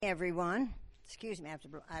Everyone, excuse me, I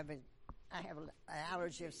have an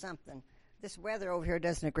allergy of something. This weather over here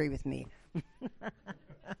doesn't agree with me.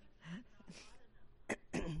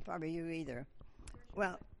 Probably you either.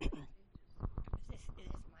 Well, is this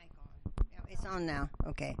mic on? Yeah, it's on now.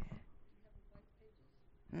 Okay.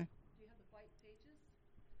 Hmm? Do you have the white pages?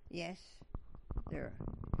 Yes. There.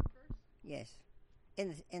 First? Yes.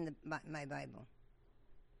 In my Bible.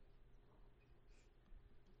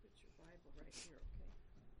 I'll put your Bible right here, okay?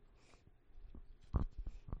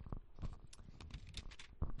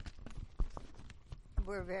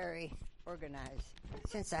 We're very organized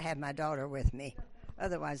since I have my daughter with me.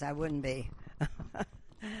 Otherwise, I wouldn't be.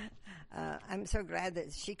 I'm so glad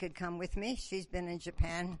that she could come with me. She's been in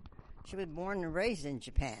Japan. She was born and raised in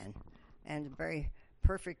Japan and very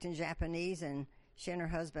perfect in Japanese. And she and her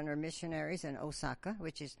husband are missionaries in Osaka,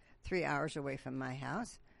 which is 3 hours away from my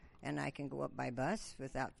house. And I can go up by bus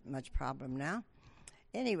without much problem now.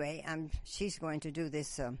 Anyway, she's going to do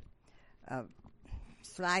this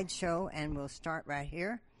slideshow, and we'll start right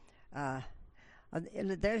here.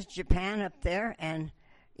 There's Japan up there, and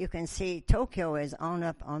you can see Tokyo is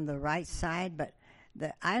up on the right side, but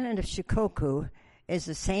the island of Shikoku is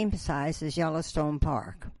the same size as Yellowstone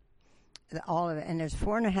Park. All of it, and there's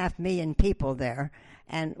 4.5 million people there,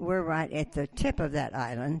 and we're right at the tip of that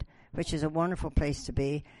island, which is a wonderful place to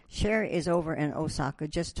be. Sherry is over in Osaka,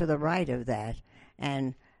 just to the right of that,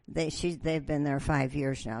 and they've been there 5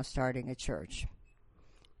 years now, starting a church.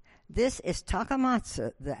 This is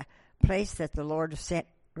Takamatsu, the place that the Lord sent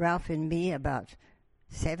Ralph and me about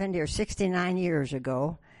 70 or 69 years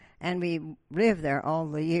ago, and we lived there all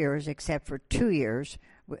the years except for 2 years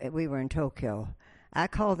we were in Tokyo. I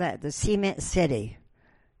call that the cement city,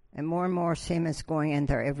 and more cement's going in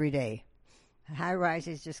there every day. High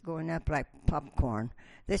rises just going up like popcorn.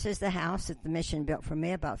 This is the house that the mission built for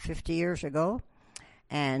me about 50 years ago,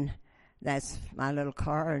 and that's my little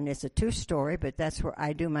car, and it's a 2-story, but that's where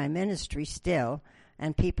I do my ministry still,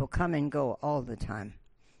 and people come and go all the time.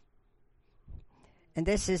 And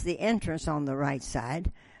this is the entrance on the right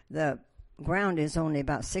side. The ground is only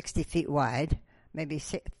about 60 feet wide, maybe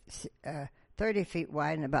 30 feet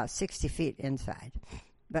wide and about 60 feet inside.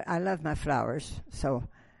 But I love my flowers, so.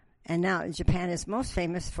 And now Japan is most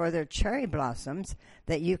famous for their cherry blossoms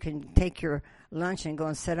that you can take your lunch and go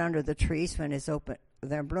and sit under the trees when it's open.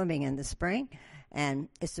 They're blooming in the spring, and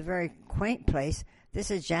it's a very quaint place. This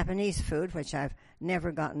is Japanese food, which I've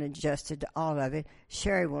never gotten adjusted to all of it.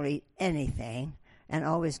 Sherry will eat anything and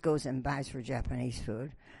always goes and buys for Japanese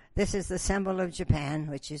food. This is the symbol of Japan,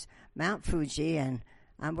 which is Mount Fuji, and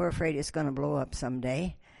we're afraid it's going to blow up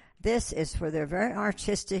someday. This is for they're very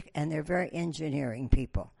artistic and they're very engineering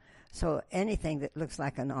people. So anything that looks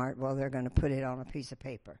like an art, well, they're going to put it on a piece of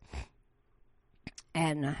paper.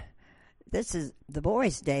 And this is the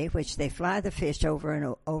Boys' Day, which they fly the fish over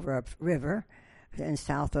a river in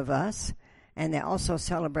south of us. And they also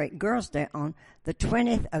celebrate Girls' Day on the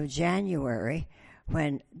 20th of January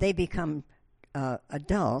when they become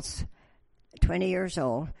adults, 20 years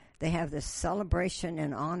old. They have this celebration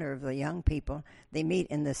in honor of the young people. They meet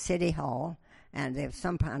in the city hall, and they have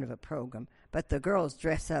some kind of a program. But the girls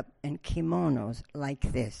dress up in kimonos like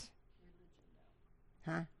this.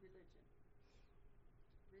 Huh?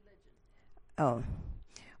 Religion. Oh.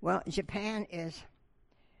 Well, Japan is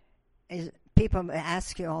people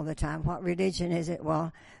ask you all the time, what religion is it?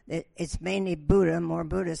 Well, it's mainly Buddha, more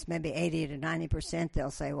Buddhist, maybe 80 to 90%.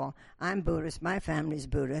 They'll say, well, I'm Buddhist, my family's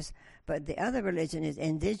Buddhist. But the other religion is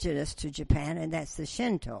indigenous to Japan, and that's the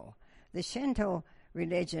Shinto. The Shinto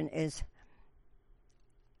religion is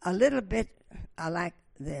a little bit like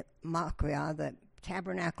the Makuya, the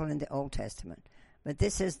tabernacle in the Old Testament. But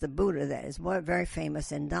this is the Buddha that is very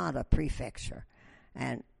famous in Nara Prefecture.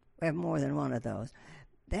 And we have more than one of those.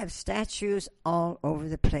 They have statues all over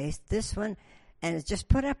the place. This one, and it's just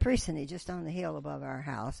put up recently, just on the hill above our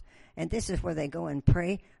house. And this is where they go and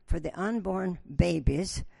pray for the unborn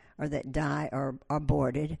babies or that die or are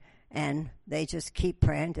aborted. And they just keep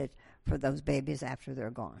praying for those babies after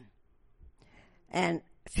they're gone. And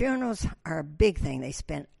funerals are a big thing. They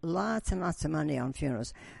spend lots and lots of money on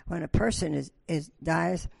funerals. When a person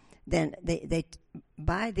dies, then they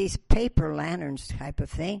buy these paper lanterns type of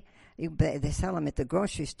thing. They sell them at the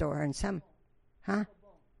grocery store, and some, huh?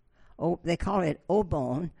 Oh, they call it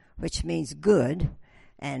obon, which means good,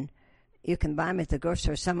 and you can buy them at the grocery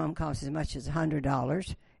store. Some of them cost as much as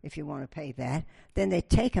 $100 if you want to pay that. Then they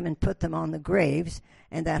take them and put them on the graves,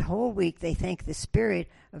 and that whole week they think the spirit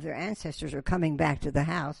of their ancestors are coming back to the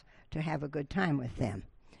house to have a good time with them.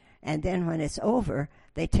 And then when it's over,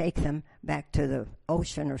 they take them back to the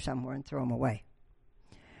ocean or somewhere and throw them away.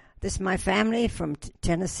 This is my family from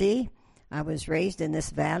Tennessee. I was raised in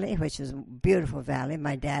this valley, which is a beautiful valley.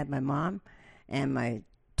 My dad, my mom, and my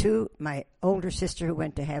older sister who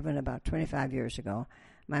went to heaven about 25 years ago.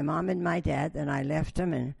 My mom and my dad, then I left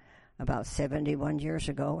them and about 71 years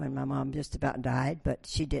ago, and my mom just about died, but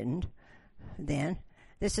she didn't then.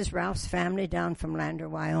 This is Ralph's family down from Lander,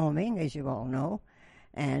 Wyoming, as you all know,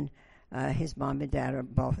 and his mom and dad are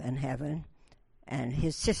both in heaven, and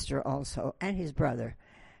his sister also, and his brother.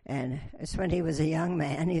 And it's when he was a young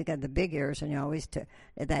man. He got the big ears, and he always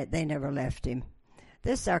that they never left him.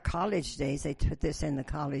 This is our college days. They put this in the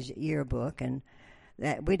college yearbook, and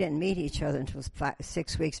that we didn't meet each other until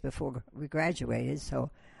 6 weeks before we graduated, so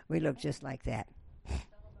we look just like that. Tell them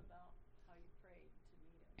about how you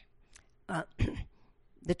prayed to meet him.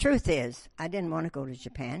 The truth is, I didn't want to go to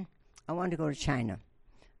Japan. I wanted to go to China,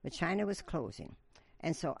 but China was closing,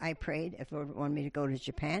 and so I prayed if the Lord wanted me to go to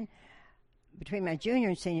Japan. Between my junior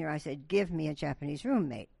and senior, I said, give me a Japanese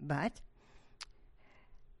roommate. But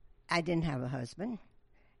I didn't have a husband.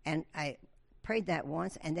 And I prayed that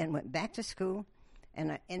once and then went back to school.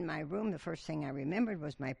 And in my room, the first thing I remembered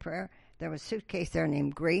was my prayer. There was a suitcase there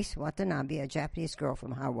named Grace Watanabe, a Japanese girl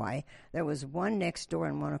from Hawaii. There was one next door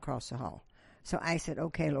and one across the hall. So I said,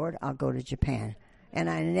 okay, Lord, I'll go to Japan. And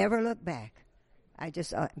I never looked back.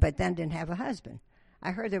 But then didn't have a husband.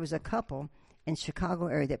 I heard there was a couple in Chicago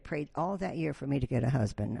area that prayed all that year for me to get a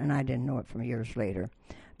husband, and I didn't know it from years later.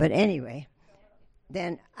 But anyway,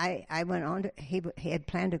 then I went on to, he had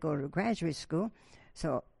planned to go to graduate school,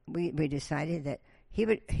 so we decided that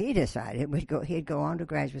he'd go on to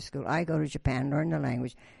graduate school. I go to Japan, learn the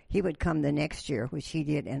language. He would come the next year, which he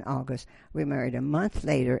did in August. We married a month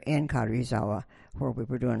later in Karuizawa, where we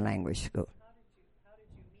were doing language school. How did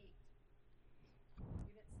you meet? You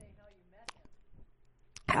didn't say how you met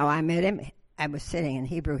him. How I met him? I was sitting in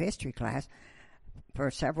Hebrew history class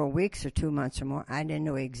for several weeks or 2 months or more. I didn't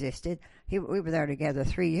know he existed. We were there together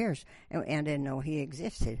 3 years, and didn't know he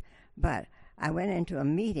existed. But I went into a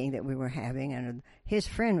meeting that we were having, and his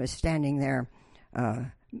friend was standing there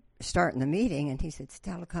starting the meeting, and he said,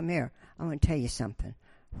 Stella, come here. I want to tell you something.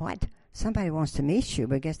 What? Somebody wants to meet you,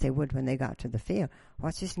 but I guess they would when they got to the field.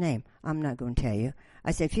 What's his name? I'm not going to tell you.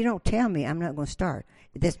 I said, if you don't tell me, I'm not going to start.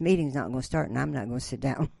 This meeting's not going to start, and I'm not going to sit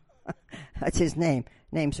down. That's his name.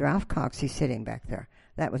 Name's Ralph Cox. He's sitting back there.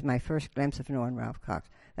 That was my first glimpse of knowing Ralph Cox.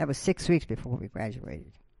 That was 6 weeks before we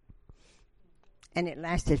graduated. And it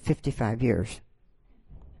lasted 55 years.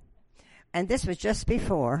 And this was just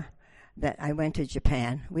before that I went to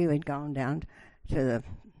Japan. We had gone down to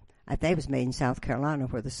I think it was made in South Carolina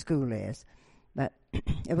where the school is. But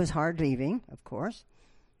it was hard leaving, of course.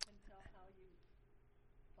 And tell how you,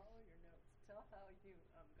 follow your notes, tell how you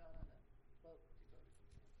got on a boat to go to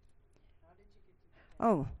Japan. How did you get to Japan?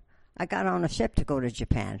 Oh, I got on a ship to go to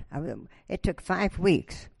Japan. It took 5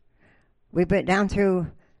 weeks. We went down through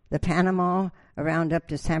the Panama, around up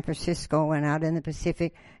to San Francisco, and out in the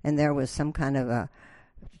Pacific, and there was some kind of a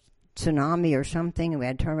tsunami or something, and we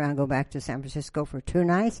had to turn around and go back to San Francisco for 2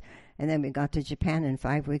 nights, and then we got to Japan in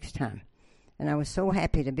 5 weeks' time. And I was so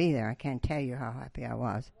happy to be there. I can't tell you how happy I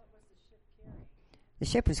was. What was the ship carrying? The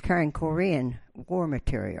ship was carrying Korean war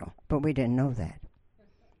material, but we didn't know that.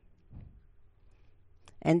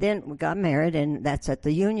 And then we got married, and that's at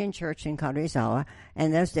the Union Church in Karuizawa.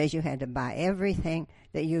 And those days you had to buy everything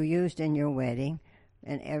that you used in your wedding,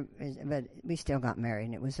 but we still got married,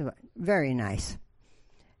 and it was very nice.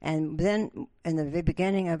 And then in the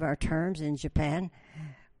beginning of our terms in Japan,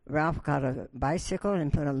 Ralph got a bicycle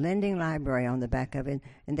and put a lending library on the back of it,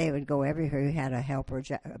 and they would go everywhere. He had a helper,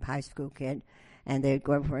 a high school kid, and they'd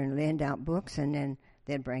go everywhere and lend out books, and then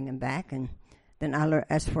they'd bring them back. And then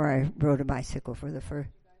that's where I rode a bicycle for the first.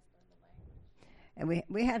 And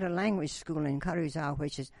we had a language school in Karuizawa,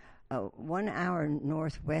 which is 1 hour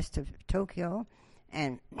northwest of Tokyo,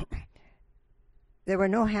 and there were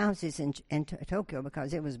no houses in Tokyo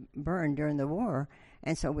because it was burned during the war,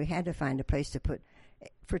 and so we had to find a place to put.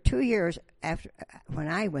 For 2 years after when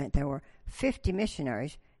I went, there were 50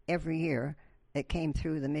 missionaries every year that came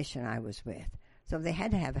through the mission I was with. So they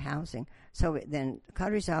had to have housing. So then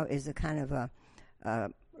Karuizawa is a kind of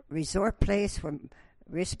a resort place where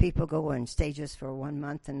rich people go and stay just for 1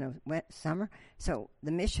 month in the summer. So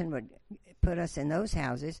the mission would put us in those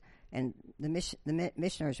houses, and the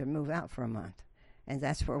missionaries would move out for a month. And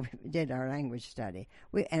that's where we did our language study.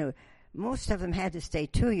 And most of them had to stay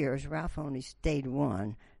 2 years. Ralph only stayed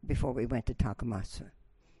 1 before we went to Takamatsu.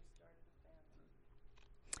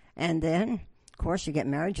 And then, of course, you get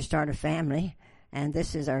married, you start a family. And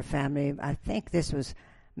this is our family. I think this was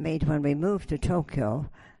made when we moved to Tokyo.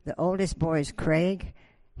 The oldest boy is Craig.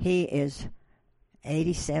 He is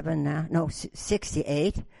 87 now. No,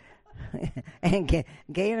 68. And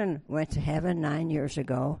Galen went to heaven 9 years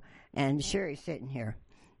ago, and Sherry's sitting here.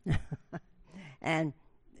 And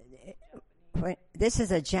this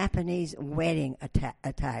is a Japanese wedding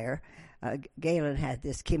attire. Galen had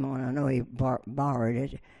this kimono. I know he borrowed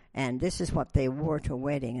it. And this is what they wore to a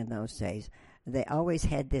wedding in those days. They always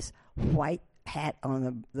had this white hat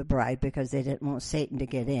on the bride because they didn't want Satan to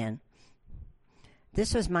get in.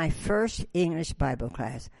 This was my first English Bible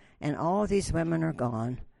class, and all these women are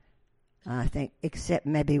gone, I think, except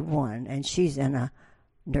maybe one, and she's in a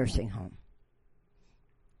nursing home.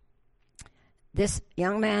 This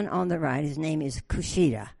young man on the right, his name is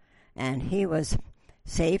Kushida, and he was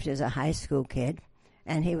saved as a high school kid,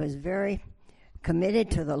 and he was very committed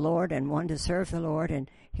to the Lord and wanted to serve the Lord, and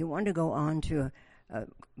he wanted to go on to a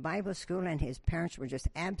Bible school, and his parents were just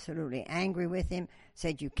absolutely angry with him,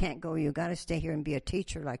 said, you can't go, you got to stay here and be a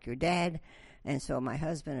teacher like your dad. And so my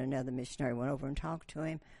husband and another missionary went over and talked to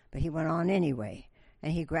him, but he went on anyway.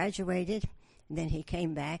 And he graduated, and then he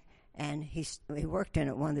came back, and he worked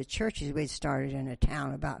in one of the churches we'd started in a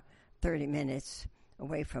town about 30 minutes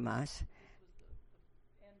away from us.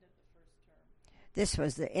 This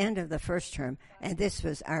was the end of the first term, and this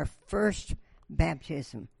was our first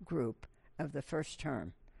baptism group of the first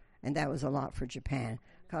term, and that was a lot for Japan.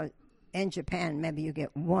 Because in Japan, maybe you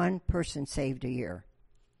get one person saved a year.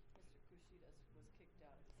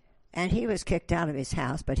 And he was kicked out of his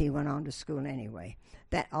house, but he went on to school anyway.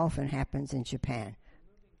 That often happens in Japan.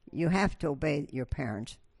 You have to obey your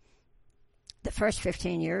parents. The first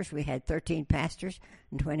 15 years, we had 13 pastors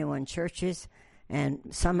and 21 churches, and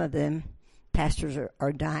some of them, pastors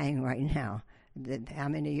are dying right now. How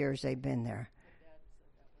many years they've been there.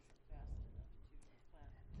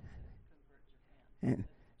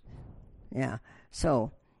 Yeah,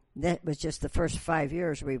 so that was just the first 5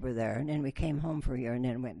 years we were there, and then we came home for a year and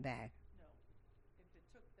then went back. No, if it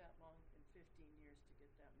took that long in 15 years to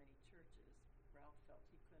get that many churches, Ralph felt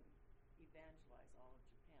he couldn't evangelize all of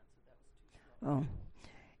Japan, so that was too slow. Oh,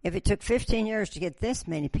 if it took 15 years to get this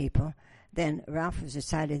many people, then Ralph has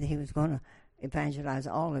decided that he was going to evangelize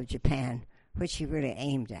all of Japan, which he really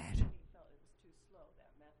aimed at.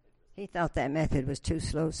 He thought that method was too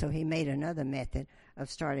slow, so he made another method of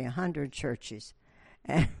starting 100 churches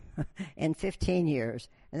in 15 years.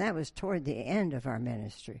 And that was toward the end of our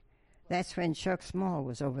ministry. That's when Chuck Small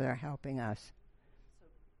was over there helping us. So it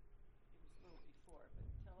was a little before, but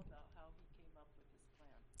tell about how he came up with this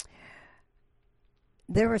plan.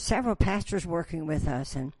 There were several pastors working with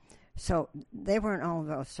us, and so they weren't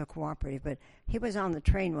all so cooperative, but he was on the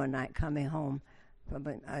train one night coming home from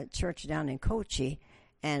a church down in Kochi,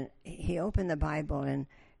 and he opened the Bible, and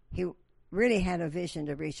he really had a vision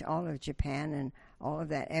to reach all of Japan and all of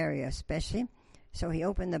that area especially. So he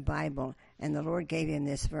opened the Bible, and the Lord gave him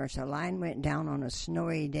this verse. A lion went down on a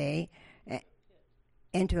snowy day,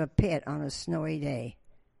 into a pit on a snowy day.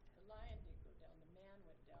 The lion didn't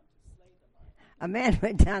go down. The man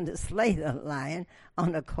went down to slay the lion. A man went down to slay the lion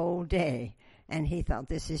on a cold day, and he thought,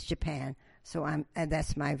 this is Japan, so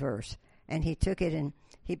that's my verse. And he took it, and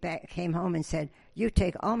he came home and said, you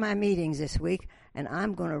take all my meetings this week, and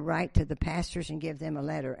I'm going to write to the pastors and give them a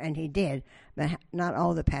letter. And he did, but not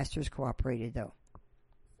all the pastors cooperated, though.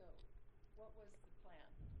 So what was the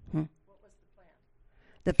plan? What was the plan?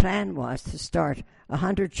 The plan was to start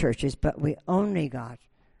 100 churches, but we only got...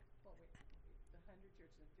 The 100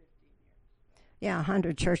 churches in 15 years. Yeah,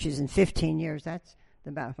 100 churches in 15 years. That's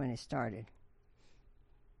about when it started.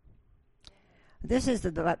 This is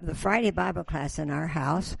the Friday Bible class in our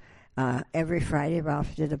house. Every Friday,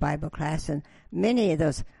 Ralph did a Bible class, and many of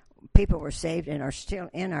those people were saved and are still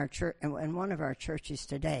in our church, in one of our churches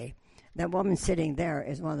today. That woman sitting there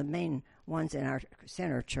is one of the main ones in our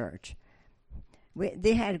center church.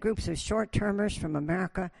 They had groups of short-termers from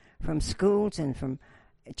America, from schools and from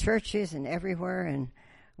churches and everywhere, and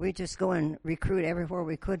we just go and recruit everywhere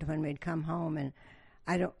we could when we'd come home. And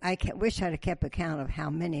I wish I'd have kept account of how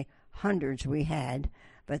many hundreds we had,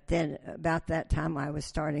 but then about that time I was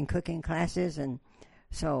starting cooking classes, and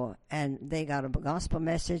they got a gospel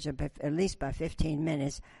message at least by 15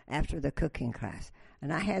 minutes after the cooking class.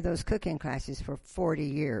 And I had those cooking classes for 40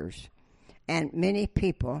 years, and many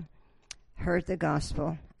people heard the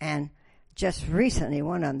gospel. And just recently,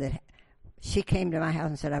 one of them, she came to my house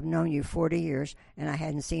and said, I've known you 40 years, and I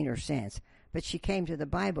hadn't seen her since. But she came to the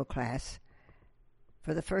Bible class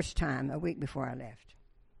for the first time a week before I left.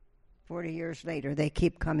 40 years later, they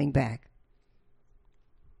keep coming back.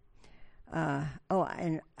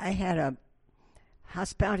 And I had a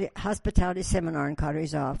hospitality seminar in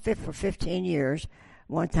Carrizal for 15 years,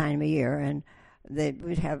 one time a year, and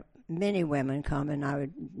we'd have many women come, and I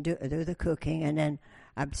would do the cooking, and then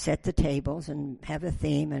I'd set the tables and have a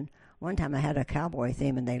theme. And one time I had a cowboy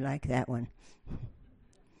theme, and they liked that one.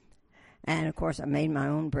 And, of course, I made my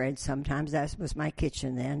own bread sometimes. That was my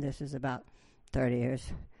kitchen then. This is about 30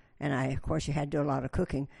 years. And, of course, you had to do a lot of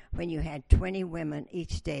cooking when you had 20 women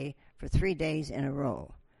each day for 3 days in a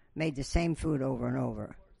row. Made the same food over and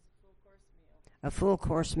over. A full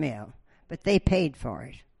course meal. But they paid for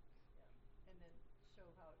it. And then show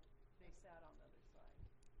how they sat on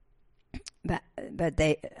the other side. But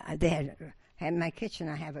they had in my kitchen.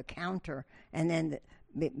 I have a counter, and then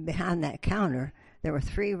behind that counter there were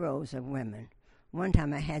 3 rows of women. One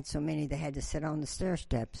time I had so many they had to sit on the stair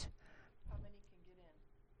steps. How many can get in?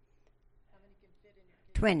 How many can fit in your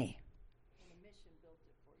kitchen? 20. And the mission built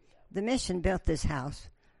it for you that way. The mission built this house,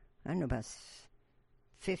 I don't know, about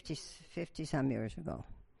 50 some years ago.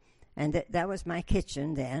 And that was my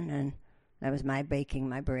kitchen then, and that was my baking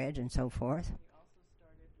my bread and so forth. You also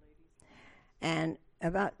started Ladies. And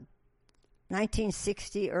about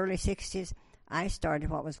 1960, early 60s, I started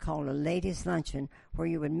what was called a ladies' luncheon, where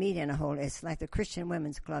you would meet in a hole. It's like the Christian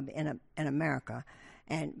Women's Club in America,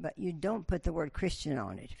 but you don't put the word Christian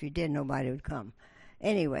on it. If you did, nobody would come.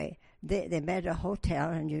 Anyway, they met at a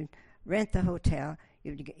hotel, and you rent the hotel.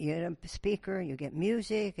 You get a speaker, you get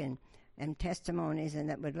music and testimonies, and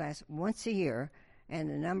that would last once a year, and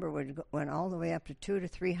the number went all the way up to 200 to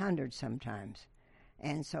 300 sometimes.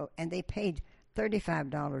 And they paid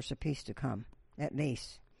 $35 a piece to come, at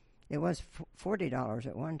least. It was $40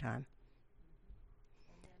 at one time.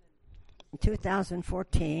 In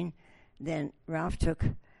 2014, then Ralph took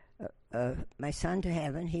my son to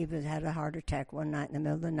heaven. He had a heart attack one night in the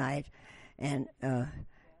middle of the night, and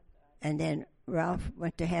then Ralph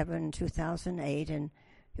went to heaven in 2008, and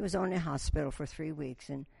he was only in hospital for 3 weeks,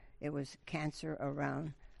 and it was cancer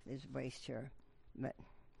around his waist here. But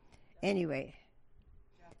anyway,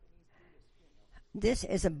 this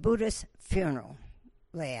is a Buddhist funeral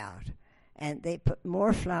layout, and they put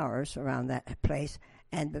more flowers around that place,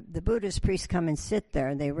 and the Buddhist priests come and sit there,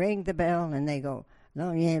 and they ring the bell, and they go,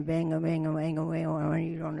 no, yeah, bang, bang, bang, bang,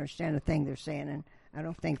 you don't understand a thing they're saying, and I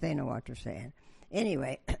don't think they know what they're saying.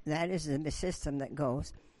 Anyway, that is the system that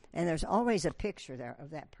goes, and there's always a picture there of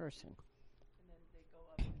that person. And then they go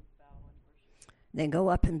up and bow and worship. They go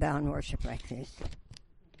up and bow and worship like this.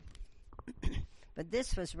 But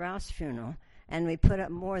this was Ralph's funeral, and we put up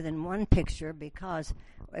more than one picture because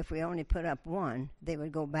if we only put up one, they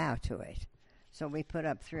would go bow to it. So we put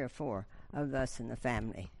up 3 or 4 of us in the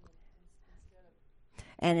family.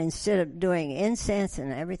 And instead of doing incense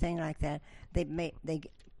and everything like that, they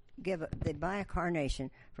buy a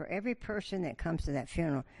carnation. For every person that comes to that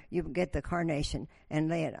funeral, you get the carnation and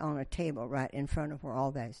lay it on a table right in front of where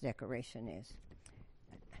all that decoration is.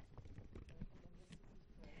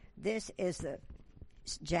 This is the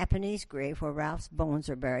Japanese grave where Ralph's bones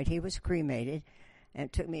are buried. He was cremated, and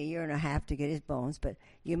it took me 1.5 years to get his bones, but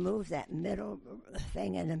you move that middle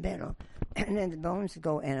thing in the middle, and then the bones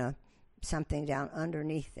go in something down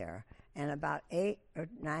underneath there, and about 8 or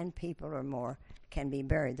 9 people or more can be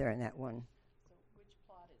buried there in that one. So which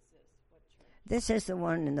plot is this? What church? This is the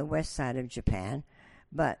one in the west side of Japan,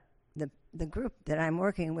 but the group that I'm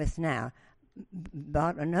working with now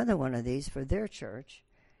bought another one of these for their church.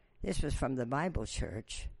 This was from the Bible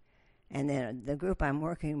church, and then the group I'm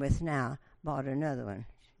working with now bought another one.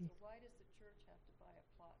 So why does the church have to buy a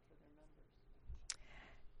plot for their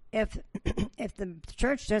members? If the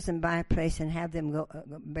church doesn't buy a place and have them go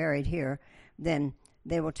buried here, then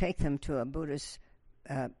they will take them to a Buddhist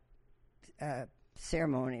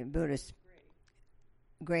ceremony, Buddhist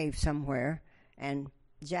grave somewhere. And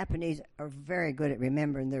Japanese are very good at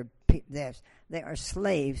remembering their deaths. They are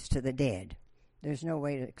slaves to the dead. There's no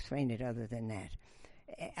way to explain it other than that.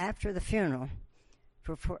 After the funeral,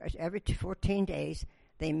 every 14 days,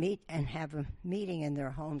 they meet and have a meeting in their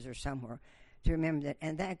homes or somewhere to remember that.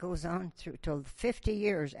 And that goes on till 50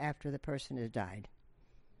 years after the person has died.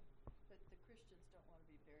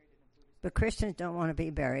 But Christians don't want to be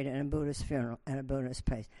buried in a Buddhist funeral at a Buddhist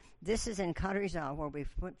place. This is in Karuizawa, where we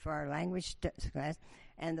went for our language class,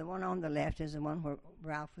 and the one on the left is the one where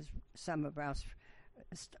some of Ralph's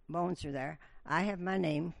bones are there. I have my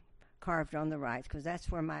name carved on the right because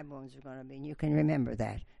that's where my bones are going to be, and you can remember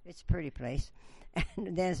that. It's a pretty place.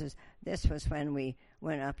 And this was when we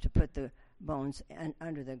went up to put the bones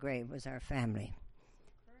under the grave. Was our family.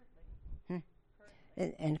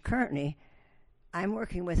 And currently, I'm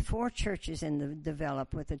working with 4 churches in the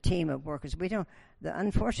develop with a team of workers.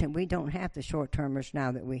 Unfortunately, we don't have the short-termers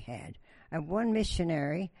now that we had. I have one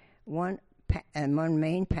missionary, one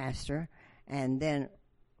main pastor, and then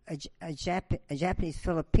a Japanese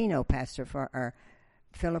Filipino pastor for our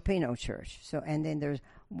Filipino church. So, and then there's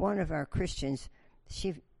one of our Christians.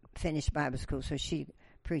 She finished Bible school, so she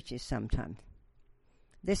preaches sometimes.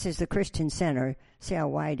 This is the Christian Center. See how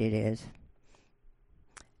wide it is.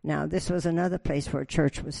 Now, this was another place where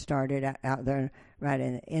church was started out there,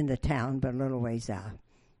 right in the town, but a little ways out.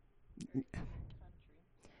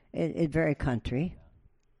 It very country.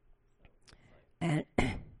 And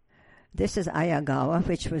this is Ayagawa,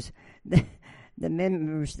 which was the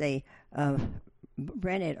members, they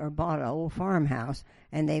rented or bought an old farmhouse,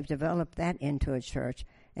 and they've developed that into a church,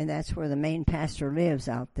 and that's where the main pastor lives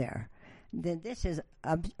out there. Then this is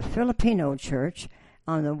a Filipino church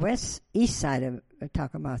on the east side of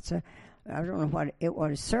Takamatsu. I don't know what it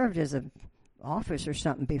was served as an office or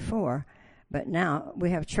something before, but now we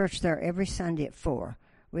have church there every Sunday at 4.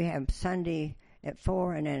 We have Sunday at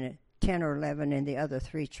 4 and then at 10 or 11 in the other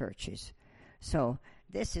 3 churches. So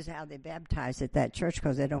this is how they baptize at that church,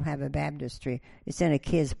 because they don't have a baptistry. It's in a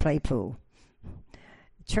kids' play pool.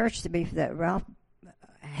 Church that Ralph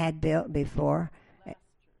had built before,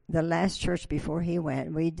 the last church before he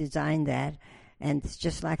went, we designed that, and it's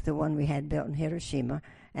just like the one we had built in Hiroshima,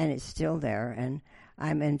 and it's still there, and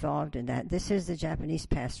I'm involved in that. This is the Japanese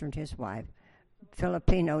pastor and his wife,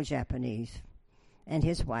 Filipino-Japanese, and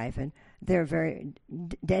his wife, and they're very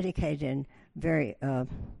dedicated and very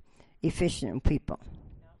efficient people.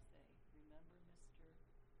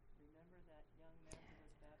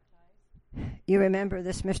 You remember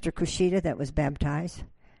this Mr. Kushida that was baptized?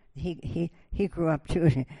 He grew up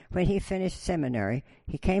too. When he finished seminary,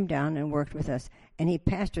 he came down and worked with us, and he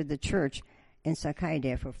pastored the church in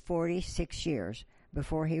Sakaide for 46 years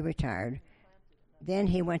before he retired. Then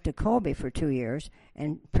he went to Kobe for 2 years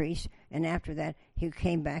and preached, and after that he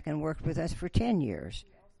came back and worked with us for 10 years.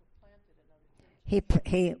 He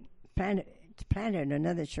planted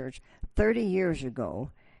another church 30 years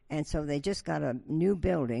ago, and so they just got a new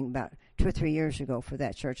building about 2 or 3 years ago for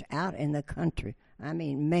that church out in the country. I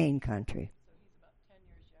mean, main country. So he's about 10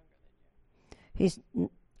 years younger than you. He's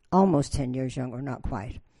almost 10 years younger, not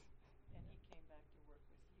quite. And he came back to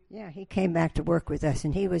work with you. Yeah, he came back to work with us,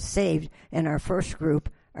 and he was saved in our first group,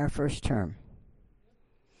 our first term.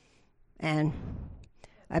 And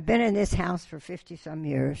I've been in this house for 50-some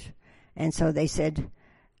years, and so they said,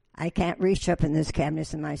 I can't reach up in this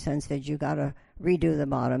cabinet, and my son said, you got to redo the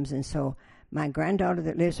bottoms. And so my granddaughter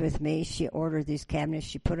that lives with me, she ordered these cabinets,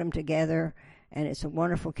 she put them together, and it's a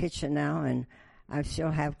wonderful kitchen now, and I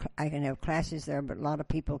can have classes there, but a lot of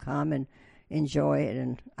people come and enjoy it,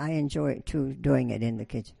 and I enjoy it too, doing it in the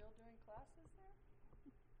kitchen. Still doing classes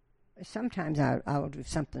there? Sometimes I will do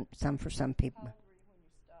some for some people.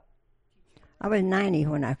 How old were you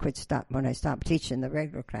when you stopped teaching? I was 90 when I stopped teaching the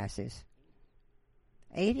regular classes.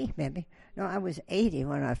 80 maybe. No, I was 80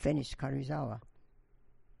 when I finished Karuizawa.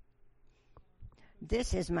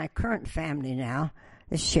 This is my current family now.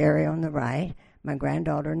 There's Sherry on the right, my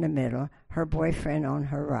granddaughter in the middle, her boyfriend on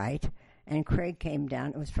her right, and Craig came down.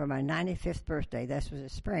 It was for my 95th birthday. This was a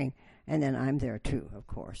spring, and then I'm there too, of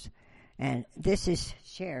course. And this is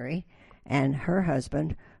Sherry and her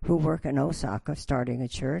husband, who work in Osaka, starting a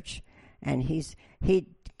church. And he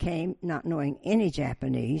came not knowing any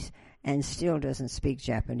Japanese and still doesn't speak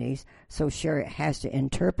Japanese, so Sherry has to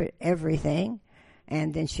interpret everything,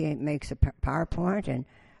 and then she makes a PowerPoint and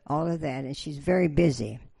all of that, and she's very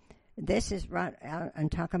busy. This is right out on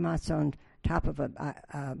Takamatsu on top of a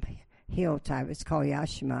hill type. It's called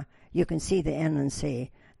Yashima. You can see the inland sea.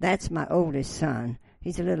 That's my oldest son.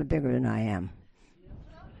 He's a little bigger than I am. The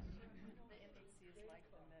inland sea is like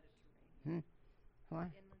the Mediterranean. What?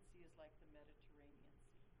 The inland sea is like the Mediterranean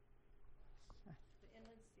sea. The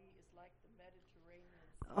inland sea is like the Mediterranean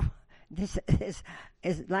sea. Oh, this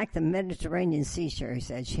is like the Mediterranean Sea, Sherry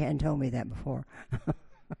said. She hadn't told me that before.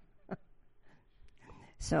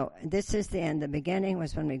 So this is the end. The beginning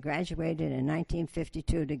was when we graduated in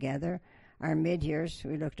 1952 together. Our mid-years,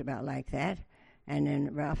 we looked about like that. And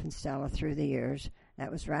then Ralph and Stella through the years.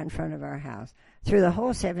 That was right in front of our house. Through the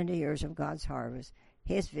whole 70 years of God's Harvest,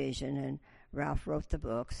 his vision, and Ralph wrote the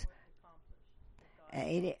books.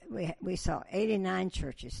 We saw 89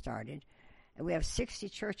 churches started. And we have 60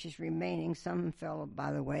 churches remaining. Some fell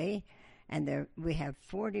by the way. And we have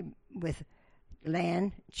 40 with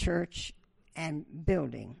land, church, and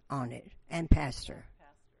building on it, and pastor.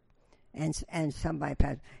 And somebody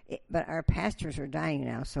pastor. But our pastors are dying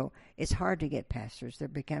now, so it's hard to get pastors. They're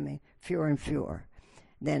becoming fewer and fewer.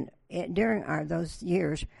 Then during those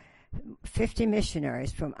years, 50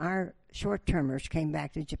 missionaries from our short-termers came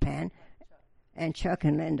back to Japan, and Chuck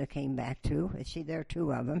and Linda came back too. There are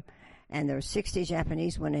 2 of them. And there were 60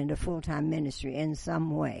 Japanese went into full-time ministry in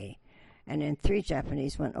some way. And then 3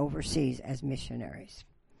 Japanese went overseas as missionaries.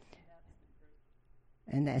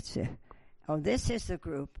 And that's it. Oh, this is the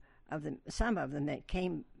group of some of them that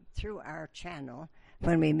came through our channel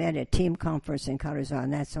when we met at Team Conference in Colorado,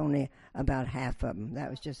 and that's only about half of them. That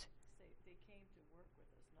was just... They came to work with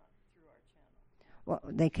us, not through our channel.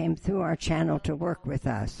 Well, they came through our channel to work with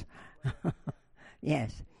us. Yes. They came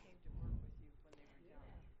to work with you when they were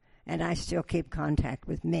young. And I still keep contact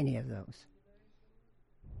with many of those.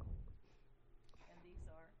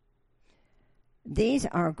 And These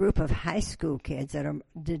are a group of high school kids that are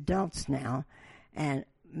adults now, and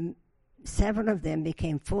several of them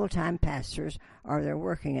became full-time pastors, or they're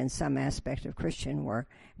working in some aspect of Christian work.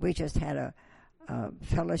 We just had a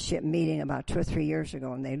fellowship meeting about 2 or 3 years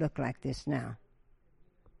ago, and they look like this now.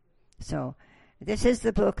 So this is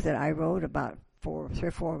the book that I wrote about 3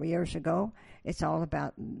 or 4 years ago. It's all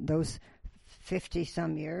about those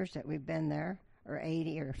 50-some years that we've been there, or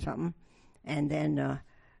 80 or something. And then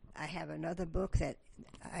I have another book that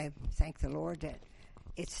I thank the Lord that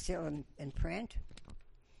it's still in print.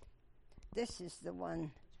 This is the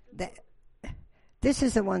one that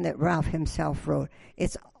Ralph himself wrote.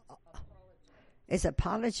 It's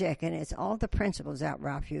apologetic, and it's all the principles that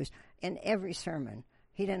Ralph used in every sermon.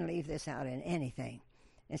 He didn't leave this out in anything.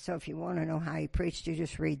 And so if you want to know how he preached, you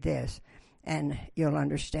just read this, and you'll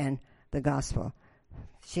understand the gospel.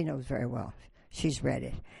 She knows very well. She's read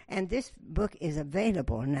it. And this book is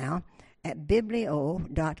available now at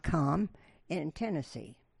biblio.com in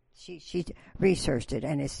Tennessee. She researched it,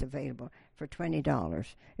 and it's available for $20.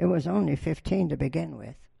 It was only $15 to begin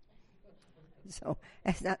with. So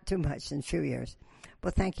that's not too much in a few years.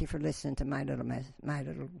 Well, thank you for listening to my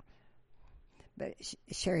little. But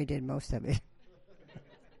Sherry did most of it.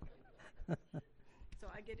 So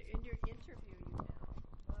I get to interview you now.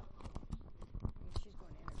 She's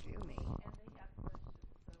going to interview me. And they have questions.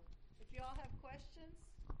 So if you all have questions,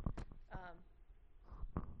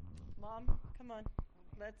 Mom, come on.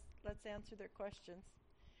 Let's answer their questions.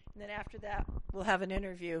 And then after that, we'll have an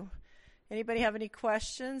interview. Anybody have any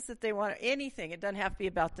questions that they want? Anything. It doesn't have to be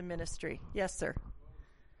about the ministry. Yes, sir.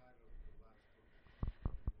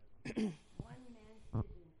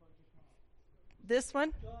 This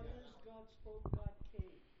one? God is, God spoke, God came.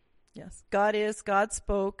 Yes. God is, God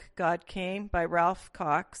spoke, God came by Ralph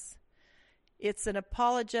Cox. It's an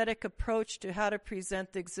apologetic approach to how to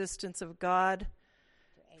present the existence of God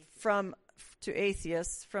to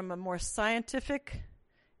atheists from a more scientific,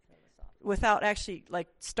 without actually like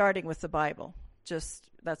starting with the Bible.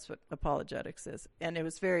 Just that's what apologetics is. And it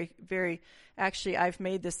was very, very, actually I've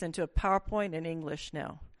made this into a PowerPoint in English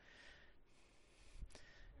now.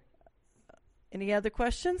 Any other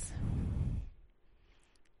questions?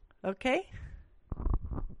 Okay.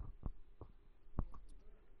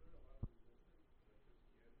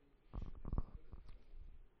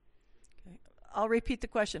 I'll repeat the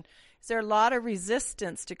question. Is there a lot of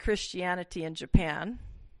resistance to Christianity in Japan?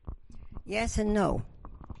 Yes and no.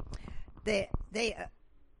 They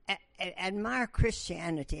admire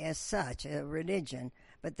Christianity as such, a religion,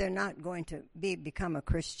 but they're not going to become a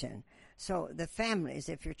Christian. So the families,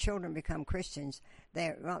 if your children become Christians,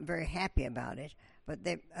 they're not very happy about it. But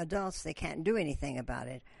the adults, they can't do anything about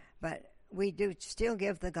it. But we do still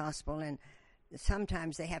give the gospel, and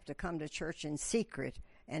sometimes they have to come to church in secret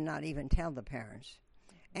and not even tell the parents.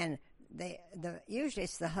 And usually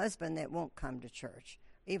it's the husband that won't come to church.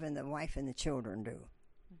 Even the wife and the children do.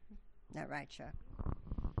 Mm-hmm. Isn't that right, Chuck?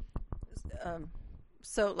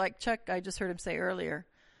 So like Chuck, I just heard him say earlier,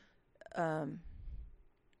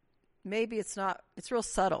 maybe it's real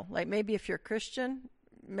subtle. Like maybe if you're a Christian,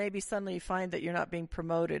 maybe suddenly you find that you're not being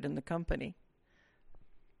promoted in the company.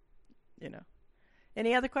 You know.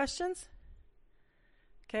 Any other questions?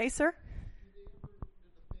 Okay, sir?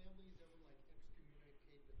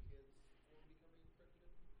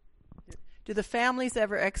 Do the families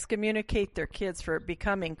ever excommunicate their kids for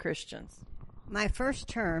becoming Christians? My first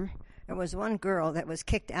term, there was one girl that was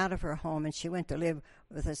kicked out of her home, and she went to live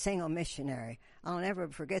with a single missionary. I'll never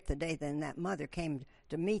forget the day then that mother came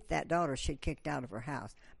to meet that daughter she'd kicked out of her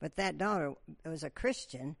house. But that daughter was a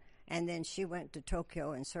Christian, and then she went to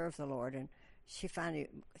Tokyo and served the Lord, and she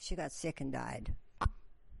got sick and died.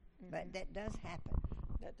 Mm-hmm. But that does happen.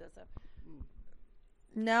 That does happen.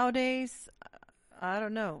 Nowadays, I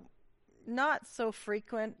don't know. Not so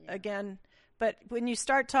frequent, again, but when you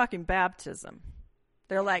start talking baptism,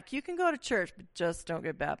 they're like, you can go to church, but just don't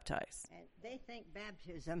get baptized. And they think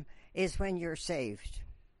baptism is when you're saved.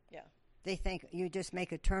 Yeah. They think you just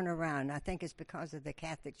make a turnaround. I think it's because of the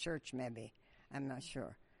Catholic Church, maybe. I'm not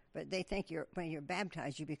sure. But they think when you're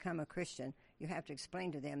baptized, you become a Christian. You have to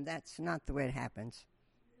explain to them that's not the way it happens.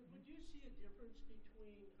 Would you see a difference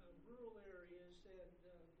between rural areas and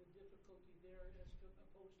the difficulty there as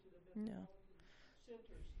opposed to the metropolitan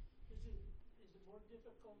centers? Is it more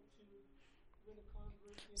difficult to win a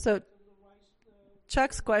convert in So the little rice?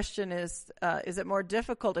 Chuck's question is it more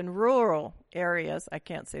difficult in rural areas, I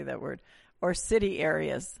can't say that word, or city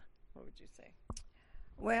areas? What would you say?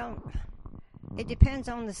 Well, it depends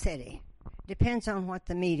on the city. Depends on what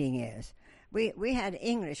the meeting is. We had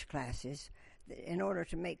English classes in order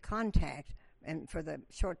to make contact and for the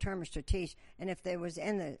short-termers to teach. And if they was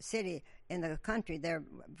in the city, in the country, they're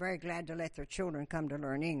very glad to let their children come to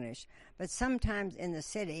learn English. But sometimes in the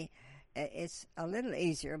city, it's a little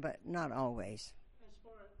easier, but not always. As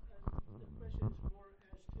far as the question is more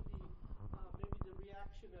as to the maybe the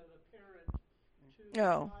reaction of a parent to a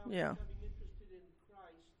child becoming interested in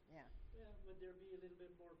Christ. Yeah. Would there be a little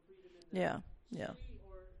bit more freedom in the city, or are the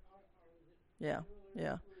rural areas really tightly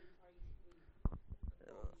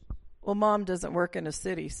closed? Well, Mom doesn't work in a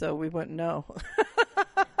city, so we wouldn't know.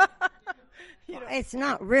 It's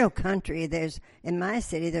not real country. In my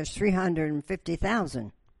city, there's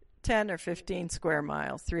 350,000. 10 or 15 square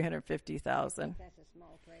miles, 350,000. That's a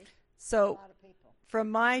small place. So, A lot of people.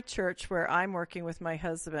 from my church where I'm working with my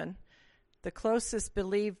husband, the closest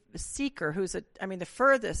the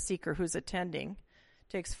furthest seeker who's attending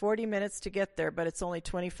takes 40 minutes to get there, but it's only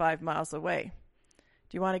 25 miles away.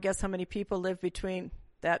 Do you want to guess how many people live between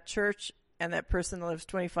that church and that person that lives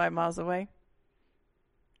 25 miles away?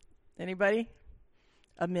 Anybody?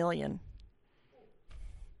 1 million.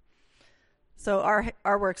 So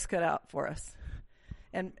our work's cut out for us.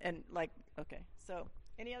 And okay. So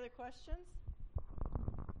any other questions?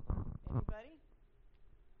 Anybody?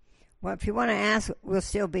 Well, if you want to ask, we'll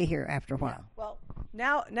still be here after a while. Well,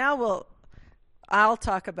 now I'll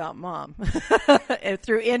talk about Mom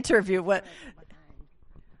through interview.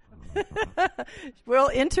 We'll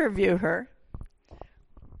interview her,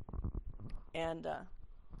 and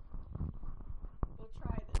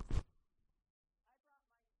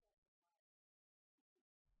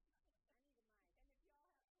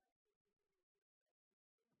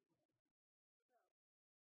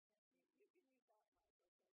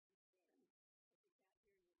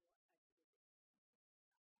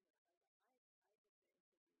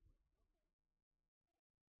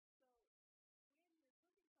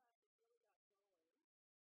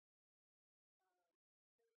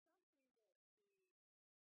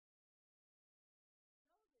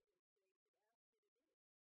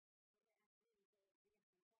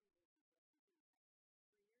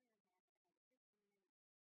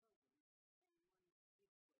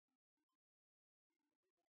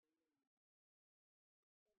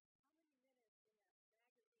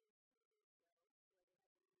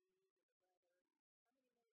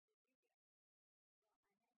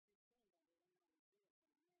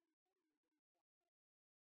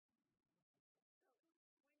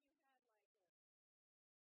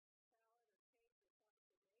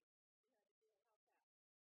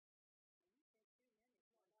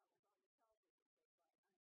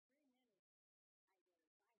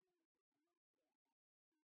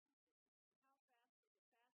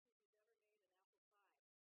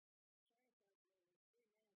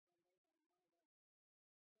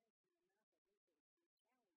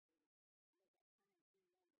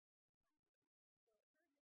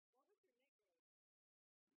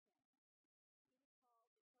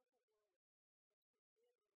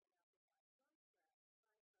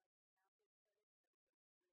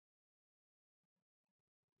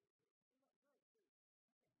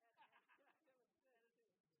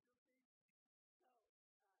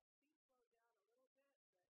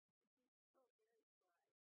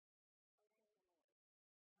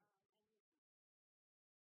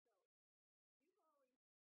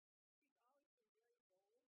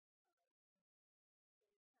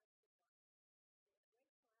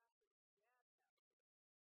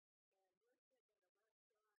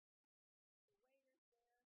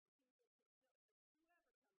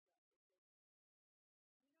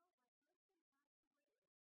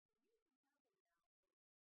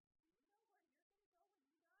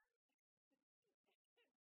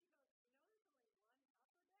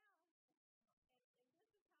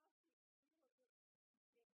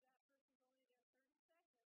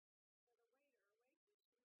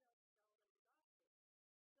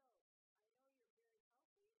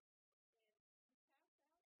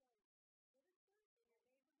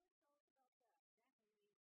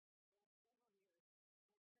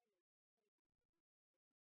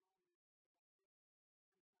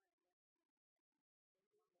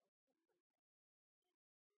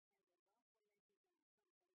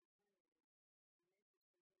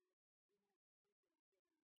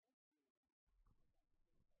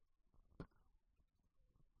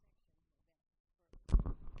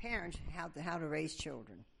parents how to raise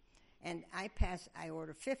children. And I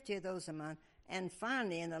order 50 of those a month. And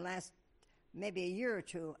finally, in the last maybe a year or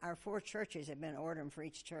two, our 4 churches have been ordering for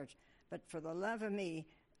each church. But for the love of me,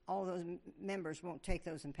 all those members won't take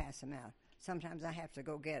those and pass them out. Sometimes I have to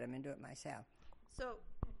go get them and do it myself. So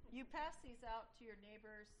you pass these out to your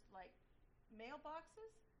neighbors like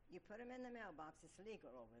mailboxes? You put them in the mailbox. It's legal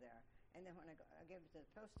over there. And then when I give it to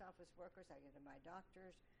the post office workers, I give it to my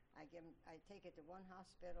doctors. I take it to one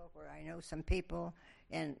hospital where I know some people,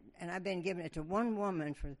 and I've been giving it to one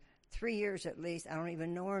woman for 3 years at least. I don't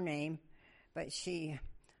even know her name, but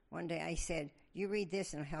one day I said, "You read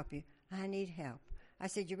this and it'll help you." "I need help." I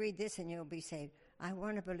said, "You read this and you'll be saved." "I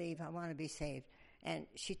want to believe. I want to be saved." And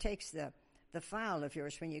she takes the file of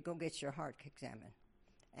yours when you go get your heart examined.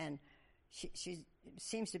 And she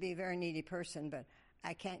seems to be a very needy person, but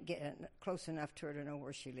I can't get close enough to her to know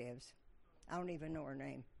where she lives. I don't even know her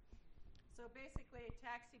name. So basically, a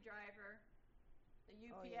taxi driver, the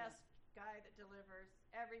UPS guy that delivers,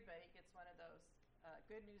 everybody gets one of those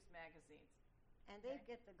Good News magazines. And they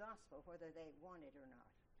get the gospel whether they want it or not,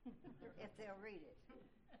 if they'll read it.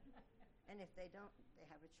 And if they don't, they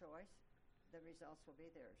have a choice. The results will be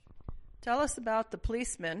theirs. Tell us about the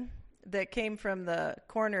policemen that came from the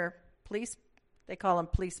corner police, they call them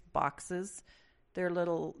police boxes. They're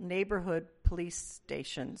little neighborhood police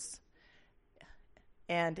stations.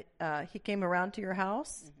 And he came around to your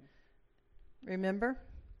house. Mm-hmm. Remember?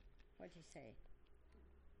 What'd you say?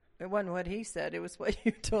 It wasn't what he said. It was what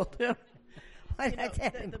you told him. What did I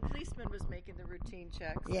tell him? The policeman was making the routine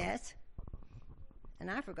checks. Yes.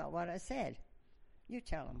 And I forgot what I said. You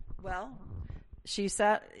tell him. Well,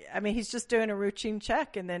 he's just doing a routine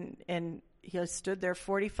check, and he stood there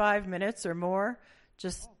 45 minutes or more. He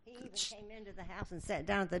even came into the house and sat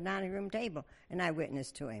down at the dining room table, and I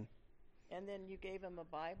witnessed to him. And then you gave him a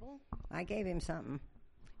Bible? I gave him something.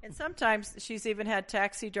 And sometimes she's even had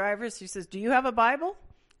taxi drivers. She says, "Do you have a Bible?"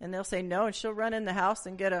 And they'll say no, and she'll run in the house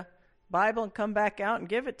and get a Bible and come back out and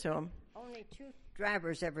give it to him. Only 2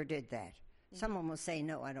 drivers ever did that. Someone will say,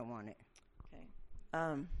 "No, I don't want it." Okay.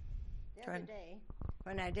 The other day,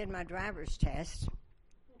 when I did my driver's test,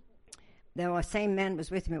 the same man was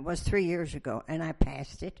with me. It was 3 years ago, and I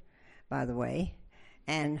passed it, by the way.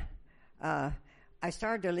 And I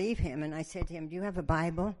started to leave him, and I said to him, "Do you have a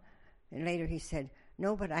Bible?" And later he said,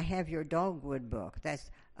 "No, but I have your dogwood book.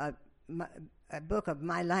 That's a book of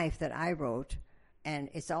my life that I wrote, and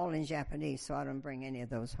it's all in Japanese, so I don't bring any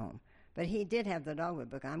of those home." But he did have the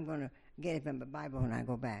dogwood book. I'm going to give him a Bible when I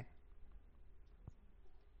go back.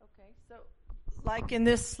 Okay, so like in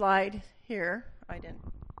this slide here, I didn't.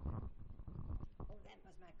 Oh, that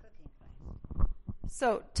was my cooking class.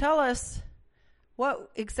 So tell us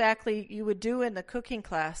what exactly you would do in the cooking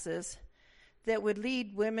classes that would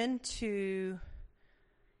lead women to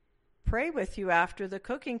pray with you after the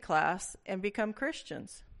cooking class and become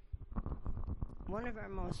Christians. One of our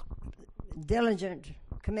most diligent,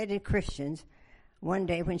 committed Christians, one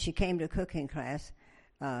day when she came to cooking class,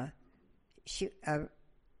 I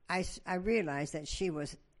realized that she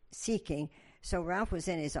was seeking. So Ralph was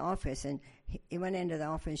in his office, and he went into the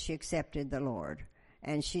office. She accepted the Lord,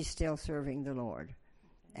 and she's still serving the Lord.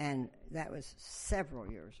 And that was several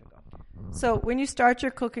years ago. So when you start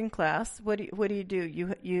your cooking class, what do you do?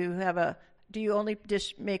 Do you only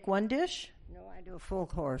make one dish? No, I do a full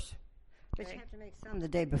course. But Okay. you have to make some the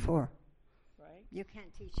day before. Right. You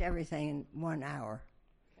can't teach everything in 1 hour.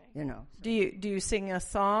 Okay. You know. So Do you sing a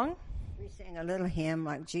song? we sing a little hymn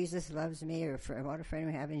like "Jesus Loves Me" or "What a Friend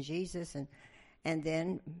We Have in Jesus," and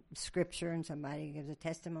then scripture, and somebody gives a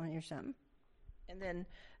testimony or something. And then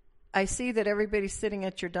I see that everybody's sitting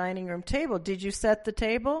at your dining room table. Did you set the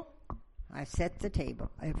table? I set the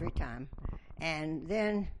table every time. And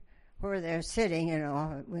then where they're sitting,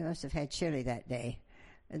 we must have had chili that day.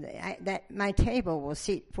 My table will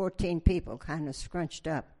seat 14 people, kind of scrunched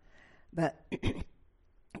up. But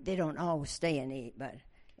they don't always stay and eat. But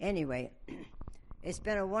anyway,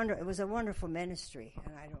 it was a wonderful ministry,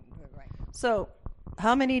 and I don't do it right. So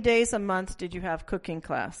how many days a month did you have cooking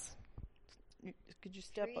class? Could you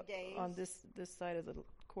step 3 days. on this side of the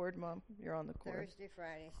cord, Mom? You're on the cord. Thursday,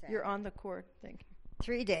 Friday, Saturday. You're on the cord. Thank you.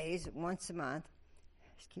 3 days, once a month.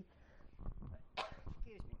 Excuse me.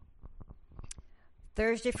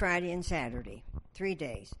 Thursday, Friday, and Saturday. 3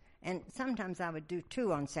 days. And sometimes I would do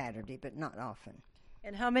 2 on Saturday, but not often.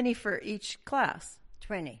 And how many for each class?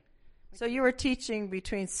 20. So you were teaching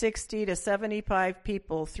between 60 to 75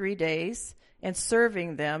 people 3 days and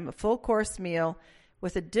serving them a full course meal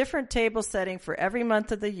with a different table setting for every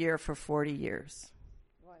month of the year for 40 years.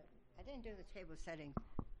 Well, I didn't do the table setting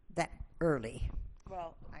that early.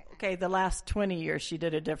 Well, okay, the last 20 years she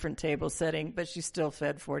did a different table setting, but she still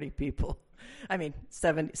fed 40 people.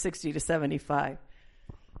 60 to 75.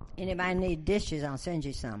 Anybody need dishes, I'll send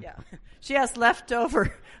you some. Yeah. She has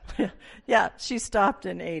leftover. Yeah, she stopped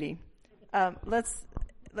in 80.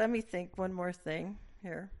 Let me think one more thing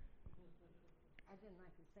here. I didn't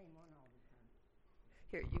like the same one all the time.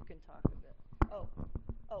 Here, you can talk a bit.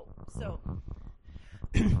 So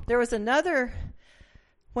there was another,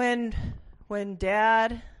 when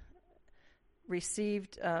Dad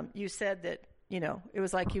received, you said that, it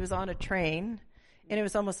was like he was on a train, and it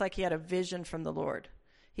was almost like he had a vision from the Lord.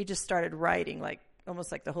 He just started writing, almost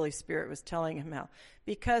like the Holy Spirit was telling him how.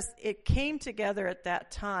 Because it came together at that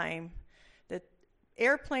time that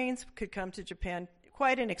airplanes could come to Japan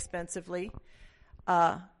quite inexpensively.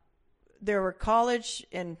 There were college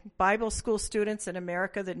and Bible school students in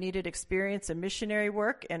America that needed experience in missionary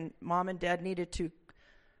work, and Mom and Dad needed to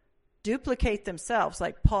duplicate themselves,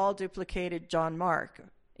 like Paul duplicated John Mark,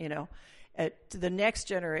 to the next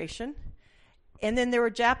generation. And then there were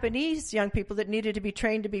Japanese young people that needed to be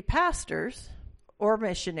trained to be pastors or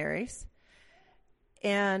missionaries.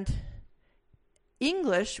 And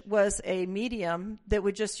English was a medium that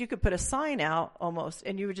you could put a sign out almost,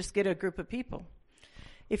 and you would just get a group of people.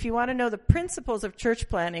 If you want to know the principles of church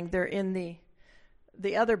planning, they're in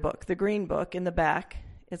the other book, the green book in the back.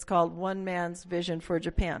 It's called One Man's Vision for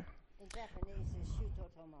Japan. In Japanese is Shuto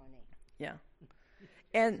Tomoni. Yeah.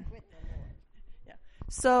 And With the Lord. yeah.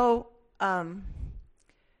 So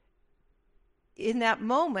in that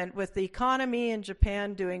moment, with the economy in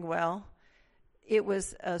Japan doing well, it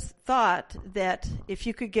was a thought that if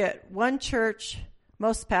you could get one church,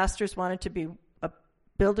 most pastors wanted to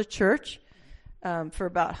build a church for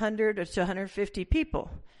about 100 to 150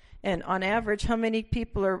 people. And on average, how many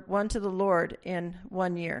people are won to the Lord in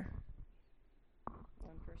 1 year?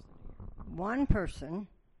 One person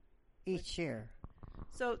each year.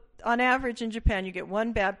 So on average in Japan, you get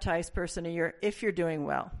one baptized person a year if you're doing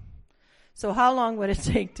well. So how long would it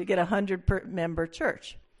take to get a 100-member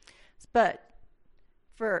church? But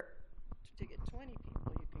to get 20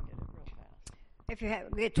 people, you can get it real fast. If you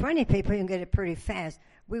get 20 people, you can get it pretty fast.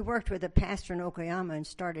 We worked with a pastor in Okayama and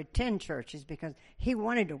started 10 churches because he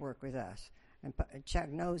wanted to work with us. And Chuck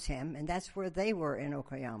knows him, and that's where they were in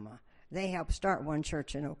Okayama. They helped start one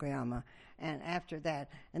church in Okayama. And after that,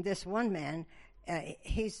 and this one man,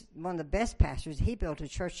 he's one of the best pastors. He built a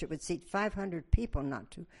church that would seat 500 people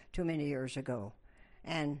not too many years ago.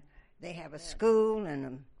 And they have a school and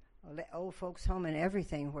an old folks home and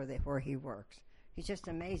everything where he works. He's just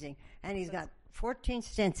amazing. And he's got 14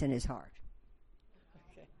 stents in his heart.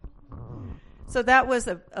 So that was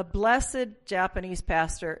a blessed Japanese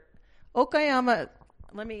pastor. Okayama,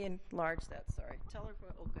 let me enlarge that, sorry. Tell her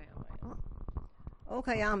what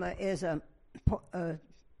Okayama is. Okayama is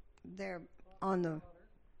they're on the,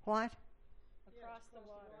 what? Across the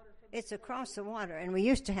water. It's across the water, and we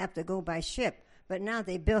used to have to go by ship, but now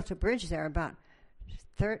they built a bridge there about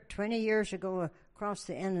 20 years ago across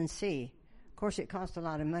the inland sea. Of course, it cost a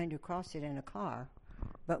lot of money to cross it in a car,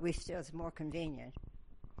 but it's more convenient.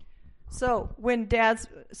 So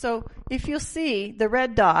if you'll see the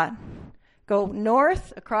red dot, go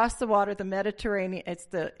north across the water, the Mediterranean, it's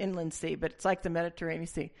the inland sea, but it's like the Mediterranean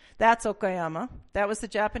Sea. That's Okayama. That was the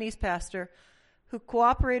Japanese pastor who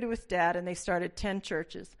cooperated with Dad, and they started 10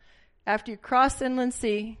 churches. After you cross the inland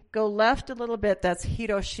sea, go left a little bit, that's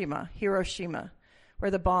Hiroshima,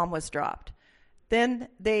 where the bomb was dropped. Then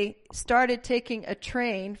they started taking a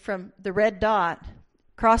train from the red dot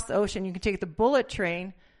across the ocean. You can take the bullet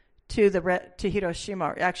train to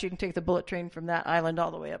Hiroshima. Actually, you can take the bullet train from that island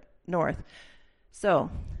all the way up north. So,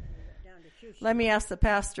 let me ask the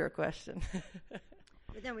pastor a question.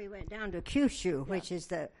 But then we went down to Kyushu, which is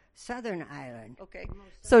the southern island. Okay.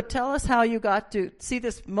 So tell us how you got to see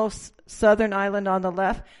this most southern island on the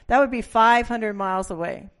left. That would be 500 miles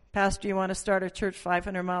away. Pastor, you want to start a church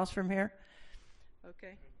 500 miles from here?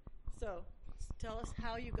 Okay. So tell us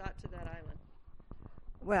how you got to that island.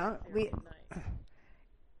 Well,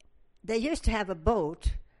 they used to have a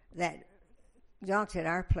boat that docked at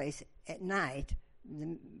our place at night. In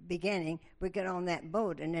the beginning, we'd get on that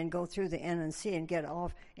boat and then go through the inland sea and get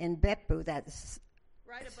off in Beppu, that's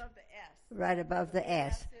right above the S. Right above the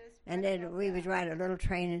S. And then we would ride a little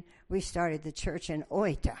train, and we started the church in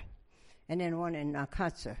Oita, and then one in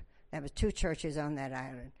Nakatsu. There was 2 churches on that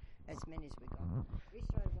island, as many as we go. We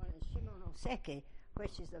started one in Shimonoseki,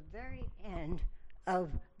 which is the very end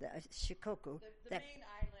of the Shikoku. The main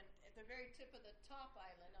island, at the very tip of the top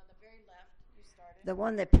island, on the very left, you started. The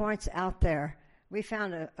one that points out there. We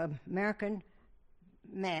found an American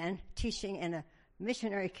man teaching in a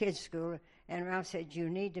missionary kids school, And Ralph said, you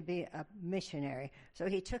need to be a missionary. So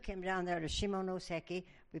he took him down there to Shimonoseki.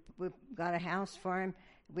 We got a house for him.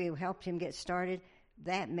 We helped him get started.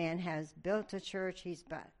 That man has built a church. He's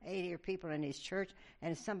about 80 people in his church,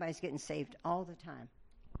 and somebody's getting saved all the time.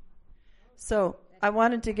 So I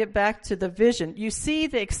wanted to get back to the vision. You see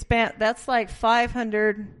the that's like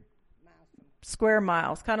 500 square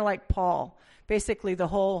miles, kind of like Paul, basically the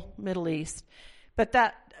whole Middle East. But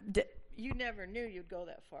you never knew you'd go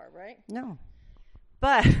that far, right? No.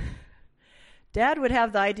 But Dad would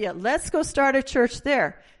have the idea, let's go start a church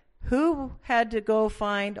there. Who had to go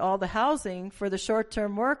find all the housing for the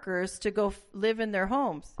short-term workers to go live in their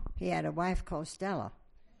homes? He had a wife called Stella.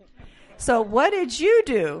 So what did you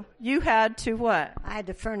do? You had to what? I had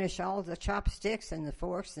to furnish all the chopsticks and the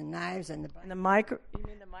forks and knives and the... And the micro... You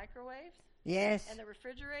mean the microwaves? Yes. And the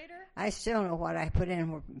refrigerator? I still know what I put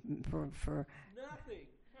in for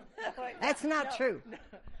Nothing. That's not true. No.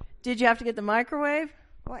 Did you have to get the microwave?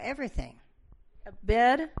 Well, everything. A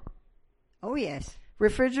bed? Oh, yes.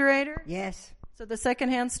 Refrigerator? Yes. So the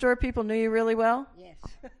secondhand store people knew you really well? Yes.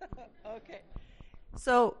 Okay.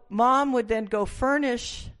 So Mom would then go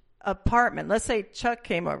furnish apartment. Let's say Chuck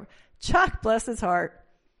came over. Chuck, bless his heart,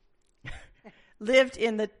 lived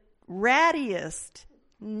in the rattiest,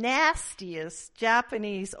 nastiest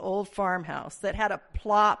Japanese old farmhouse that had a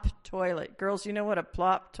plop toilet. Girls, you know what a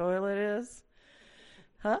plop toilet is?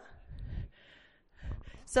 Huh?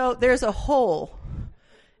 So there's a hole,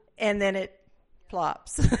 and then it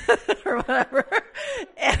plops or whatever.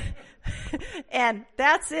 And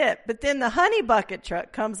that's it. But then the honey bucket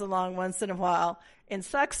truck comes along once in a while and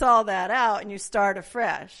sucks all that out, and you start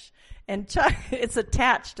afresh. And Chuck, it's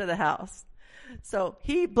attached to the house. So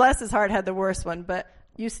he, bless his heart, had the worst one, but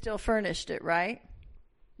you still furnished it, right?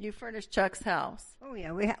 You furnished Chuck's house. Oh,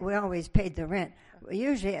 yeah. We always paid the rent.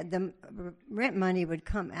 Usually the rent money would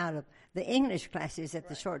come out of the English classes that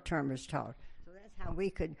the short-termers taught. So that's how we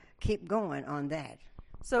could keep going on that.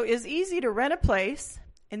 So it's easy to rent a place,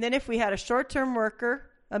 and then if we had a short-term worker,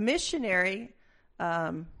 a missionary,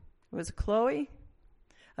 was it Chloe?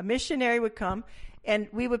 A missionary would come, and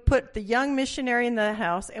we would put the young missionary in the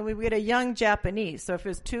house, and we would get a young Japanese. So if it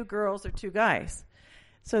was 2 girls or 2 guys.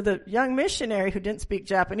 So the young missionary who didn't speak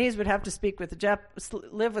Japanese would have to speak with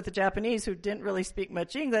live with the Japanese who didn't really speak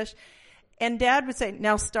much English. And Dad would say,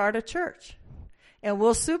 now start a church, and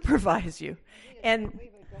we'll supervise you. And we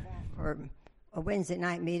would go back for a Wednesday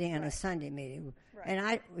night meeting and a Sunday meeting. Right.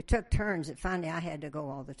 And we took turns, and finally I had to go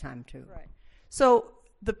all the time, too. Right. So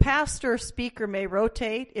the pastor speaker may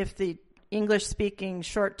rotate if the English-speaking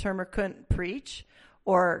short-termer couldn't preach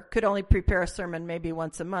or could only prepare a sermon maybe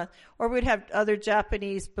once a month. Or we'd have other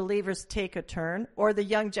Japanese believers take a turn, or the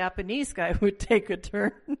young Japanese guy would take a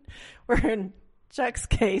turn. Where in Chuck's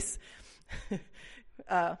case,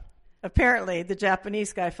 apparently the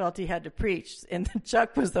Japanese guy felt he had to preach, and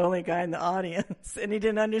Chuck was the only guy in the audience, and he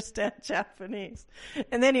didn't understand Japanese.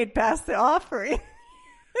 And then he'd pass the offering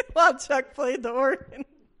while Chuck played the organ.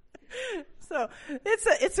 So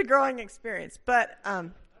it's a growing experience. But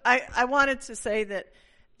I wanted to say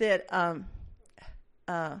that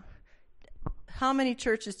how many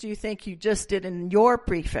churches do you think you just did in your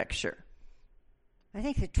prefecture? I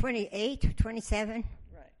think the 28, 27.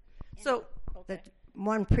 Right. So The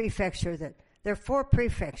one prefecture there are 4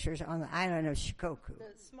 prefectures on the island of Shikoku.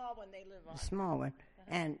 the small one they live on. The small one.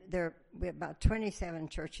 And we have about 27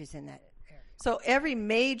 churches in that area. So every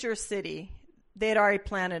major city, they'd already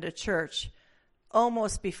planted a church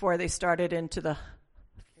almost before they started into the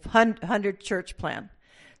 100 church plan.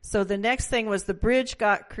 So the next thing was the bridge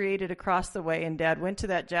got created across the way, and Dad went to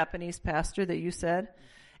that Japanese pastor that you said,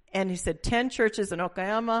 and he said 10 churches in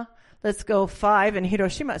Okayama, let's go 5 in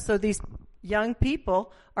Hiroshima. So these young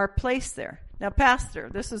people are placed there. Now, Pastor,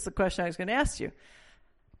 this is the question I was going to ask you.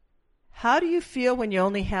 How do you feel when you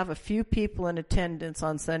only have a few people in attendance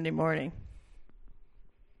on Sunday morning?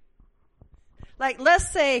 Like, let's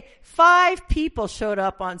say 5 people showed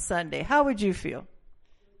up on Sunday. How would you feel?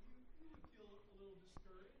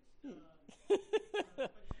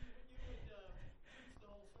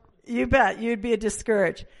 You bet. You'd be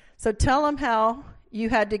discouraged. So tell them how you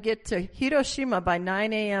had to get to Hiroshima by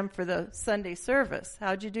 9 a.m. for the Sunday service.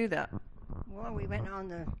 How'd you do that? Well, we went on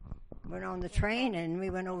the train, and we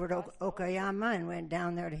went over to Okayama and went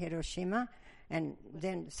down there to Hiroshima. And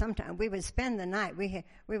then sometime we would spend the night. We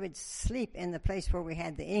would sleep in the place where we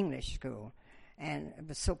had the English school. And it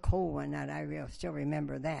was so cold one night, I still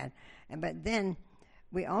remember that. But then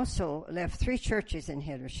we also left 3 churches in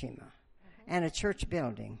Hiroshima and a church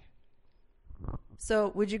building.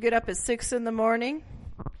 So would you get up at 6 in the morning,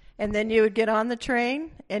 and then you would get on the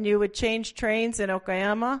train, and you would change trains in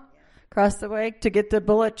Okayama, across the way to get the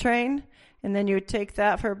bullet train, and then you would take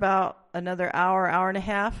that for about another hour, hour and a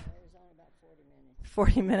half. It was only about 40 minutes.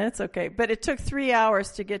 40 minutes, okay. But it took 3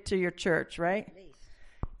 hours to get to your church, right? At least.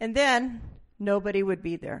 And then nobody would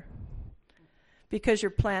be there because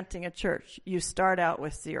you're planting a church. You start out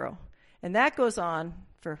with 0. And that goes on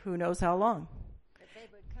for who knows how long. But they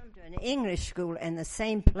would come to an English school in the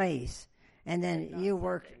same place, and then you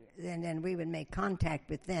worked, and then we would make contact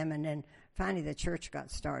with them, and then finally the church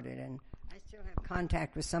got started. And I still have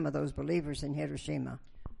contact with some of those believers in Hiroshima.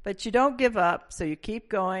 But you don't give up, so you keep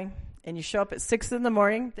going, and you show up at 6 in the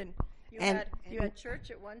morning. Then you had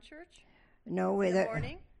church at one church No, in the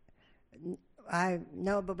morning?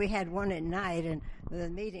 No, but we had one at night, and the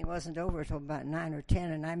meeting wasn't over till about 9 or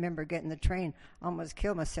 10. And I remember getting the train, almost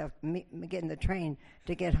killed myself getting the train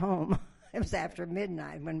to get home. It was after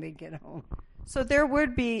midnight when we'd get home. So there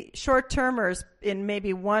would be short-termers in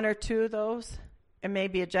maybe 1 or 2 of those, and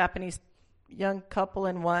maybe a Japanese young couple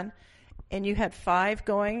in one. And you had 5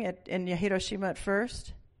 going in Hiroshima at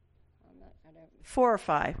first? 4 or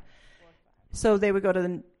 5. So they would go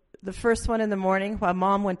to the first one in the morning while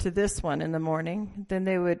Mom went to this one in the morning. Then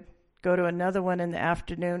they would go to another one in the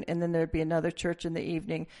afternoon, and then there'd be another church in the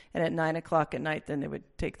evening. And at 9 o'clock at night, then they would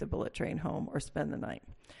take the bullet train home or spend the night.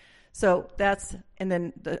 So and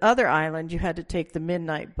then the other island, you had to take the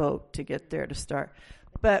midnight boat to get there to start.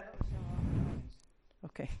 But,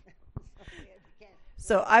 okay.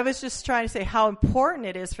 So I was just trying to say how important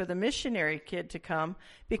it is for the missionary kid to come,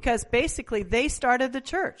 because basically they started the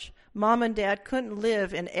church. Mom and Dad couldn't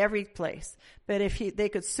live in every place, but if they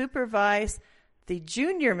could supervise the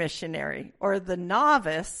junior missionary or the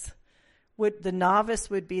novice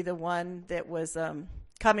would be the one that was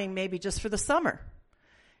coming maybe just for the summer.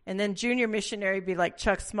 And then junior missionary would be like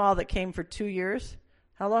Chuck Small that came for 2 years.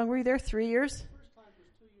 How long were you there? 3 years? First time was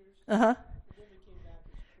 2 years. Uh-huh. And then we came back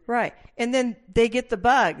as 3. Right. And then they get the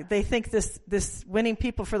bug. They think this winning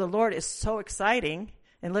people for the Lord is so exciting,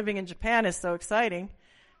 and living in Japan is so exciting.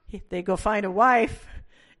 They go find a wife,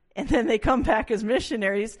 and then they come back as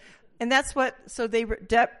missionaries. And that's so they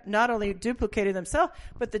not only duplicated themselves,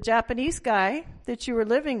 but the Japanese guy that you were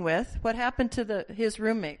living with, what happened to his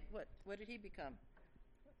roommate? What did he become?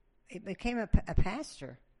 He became a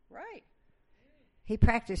pastor. Right. He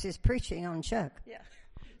practices preaching on Chuck. Yeah.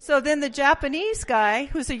 So then the Japanese guy,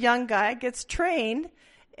 who's a young guy, gets trained,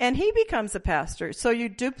 and he becomes a pastor. So you're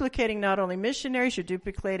duplicating not only missionaries, you're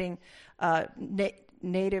duplicating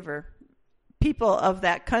native or people of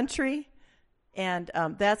that country. And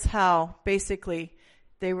that's how basically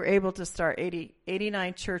they were able to start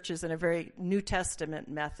 89 churches in a very New Testament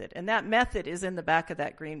method. And that method is in the back of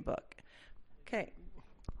that green book. Okay.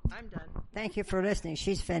 I'm done. Thank you for listening.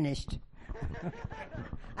 She's finished.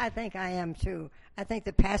 I think I am too. I think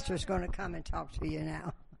the pastor's going to come and talk to you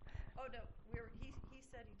now. Oh no, he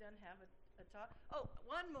said he doesn't have a talk. Oh,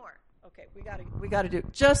 one more. Okay, we got to do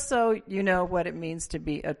just so you know what it means to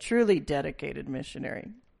be a truly dedicated missionary.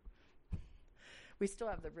 We still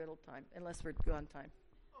have the riddle time, unless we're on time.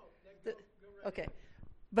 Oh, go right okay,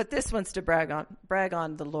 but this one's to brag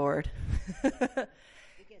on the Lord. You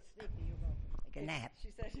get sleepy, you're going to take a nap. She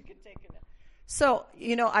says you can take a nap. So,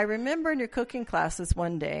 I remember in your cooking classes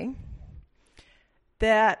one day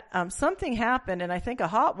that something happened, and I think a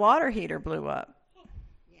hot water heater blew up.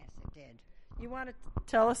 Yes, it did. You want to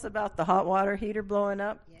tell us about the hot water heater blowing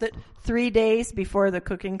up? Yes. That 3 days before the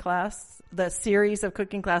cooking class, the series of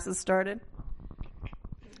cooking classes started?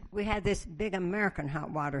 We had this big American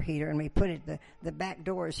hot water heater, and we put it, the back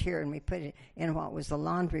doors here, and we put it in what was the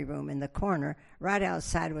laundry room in the corner. Right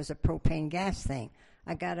outside was a propane gas thing.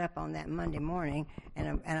 I got up on that Monday morning,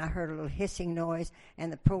 and I heard a little hissing noise,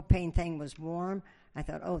 and the propane thing was warm. I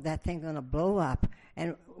thought, oh, that thing's going to blow up.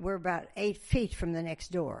 And we're about 8 feet from the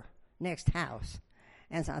next house.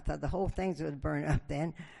 And so I thought the whole thing would burn up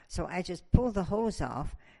then. So I just pulled the hose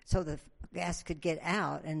off so the gas could get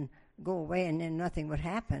out and go away, and then nothing would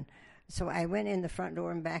happen. So I went in the front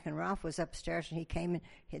door and back, and Ralph was upstairs, and he came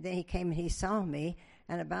and he saw me.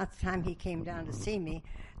 And about the time he came down to see me,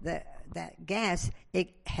 that gas, it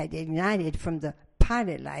had ignited from the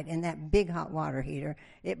pilot light in that big hot water heater.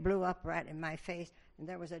 It blew up right in my face, and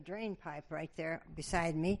there was a drain pipe right there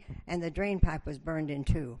beside me, and the drain pipe was burned in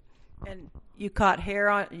two. And you caught hair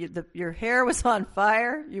on, your hair was on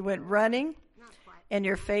fire, you went running, and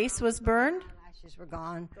your face was burned? My eyelashes were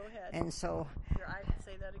gone. Go ahead. And so...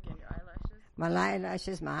 say that again, your eyelashes? My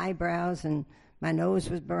eyelashes, my eyebrows, and my nose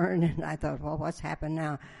was burned, and I thought, well, what's happened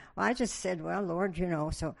now? Well, I just said, well, Lord,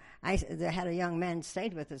 so I had a young man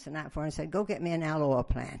stayed with us the night before, and said, go get me an aloe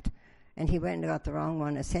plant. And he went and got the wrong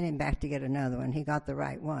one. I sent him back to get another one. He got the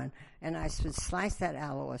right one. And I would slice that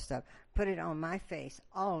aloe stuff, put it on my face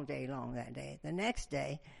all day long that day. The next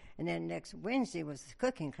day, and then next Wednesday was the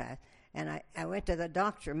cooking class. And I went to the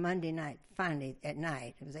doctor Monday night, finally at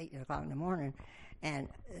night. It was 8 o'clock in the morning. And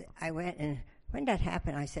I went, and when did that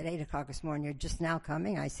happen? I said, 8 o'clock this morning. You're just now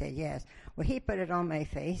coming? I said, yes. Well, he put it on my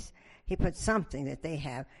face. He put something that they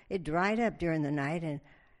have. It dried up during the night and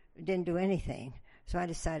didn't do anything. So I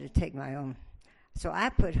decided to take my own. So I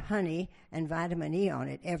put honey and vitamin E on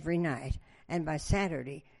it every night. And by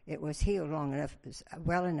Saturday, it was healed long enough,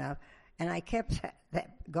 well enough. And I kept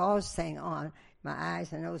that gauze thing on my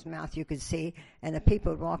eyes and nose, mouth, you could see. And the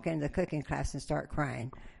people would walk into the cooking class and start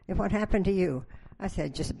crying. And what happened to you? I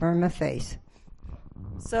said, just burn my face.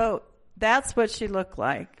 So that's what she looked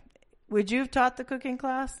like. Would you have taught the cooking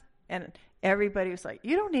class? And everybody was like,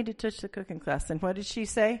 you don't need to touch the cooking class. And what did she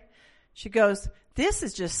say? She goes, this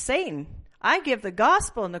is just Satan. I give the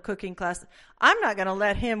gospel in the cooking class. I'm not going to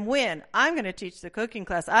let him win. I'm going to teach the cooking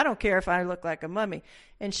class. I don't care if I look like a mummy.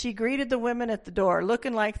 And she greeted the women at the door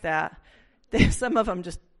looking like that. Some of them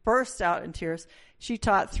just burst out in tears. She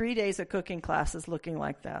taught 3 days of cooking classes looking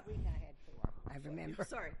like that. That week I had 4, I remember.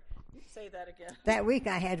 Sorry. Say that again. That week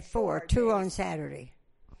I had 4, 2 on Saturday.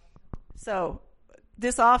 So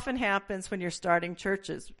this often happens when you're starting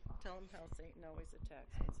churches. Tell them how Satan always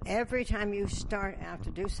attacks. Every time you start out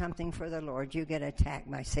to do something for the Lord, you get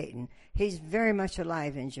attacked by Satan. He's very much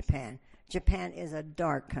alive in Japan. Japan is a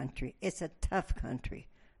dark country. It's a tough country,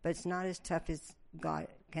 but it's not as tough as God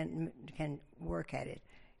can work at it.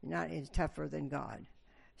 Not as tougher than God.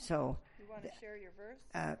 So, you want to share your verse?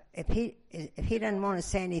 If he doesn't want to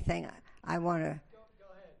say anything, I want to. Go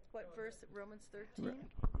ahead. What verse? Romans 13?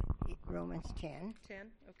 Romans 10.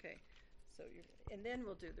 10? Okay. So and then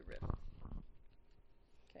we'll do the riddle.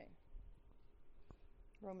 Okay.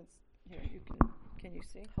 Romans, here, can you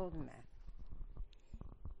see? Hold them back.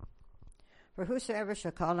 For whosoever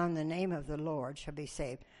shall call on the name of the Lord shall be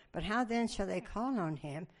saved. But how then shall they call on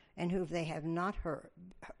him in whom they have not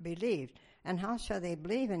believed? And how shall they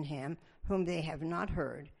believe in him whom they have not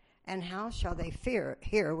heard? And how shall they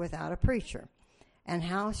hear without a preacher? And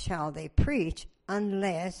how shall they preach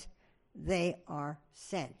unless they are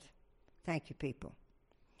sent? Thank you, people.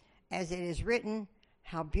 As it is written,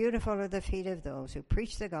 how beautiful are the feet of those who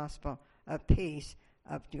preach the gospel of peace,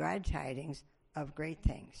 of glad tidings, of great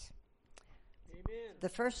things. Amen. The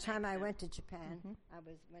first time I went to Japan, I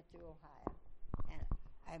went to Ohio, and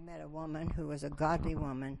I met a woman who was a godly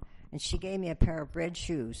woman, and she gave me a pair of red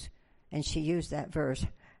shoes, and she used that verse,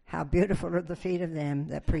 how beautiful are the feet of them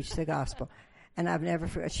that preach the gospel. And I've never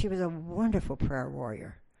forgot, she was a wonderful prayer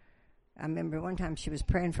warrior. I remember one time she was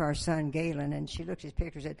praying for our son, Galen, and she looked at his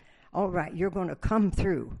picture and said, all right, you're going to come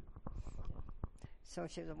through. So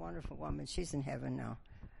she was a wonderful woman. She's in heaven now.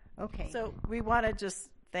 Okay. So we want to just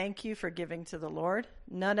thank you for giving to the Lord.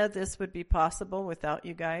 None of this would be possible without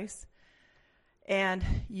you guys. And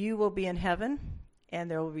you will be in heaven,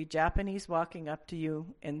 and there will be Japanese walking up to you,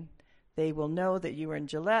 and they will know that you were in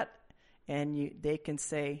Gillette, and they can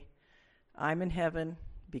say, I'm in heaven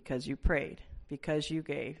because you prayed, because you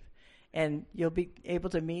gave. And you'll be able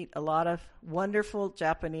to meet a lot of wonderful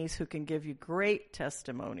Japanese who can give you great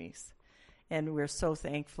testimonies. And we're so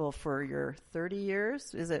thankful for your 30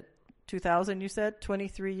 years. Is it 2000 you said?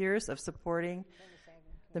 23 years of supporting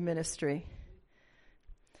the ministry.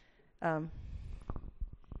 I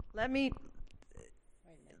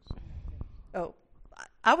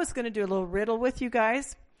was going to do a little riddle with you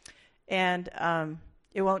guys. And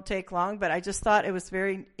it won't take long, but I just thought it was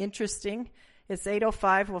very interesting. It's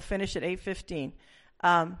 8:05. We'll finish at 8:15.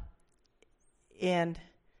 And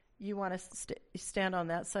you want to stand on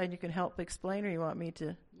that side? You can help explain, or you want me to?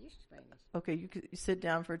 You explain this. Okay, you sit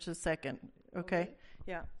down for just a second. Okay.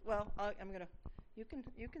 Yeah. Well, I'm gonna. You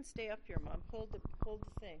can stay up here, Mom. Hold the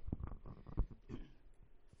thing.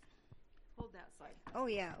 Hold that side. Oh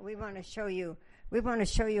yeah, we want to show you. We want to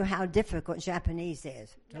show you how difficult Japanese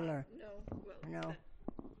is to learn. No.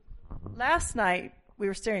 Last night we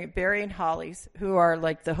were staring at Barry and Holly's, who are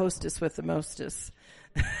like the hostess with the mostess,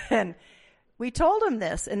 and we told them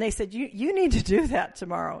this, and they said, "You need to do that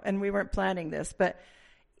tomorrow." And we weren't planning this, but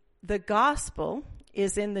the gospel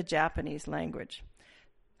is in the Japanese language.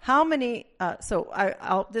 How many?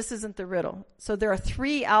 This isn't the riddle. So there are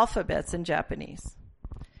 3 alphabets in Japanese,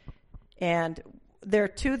 and there are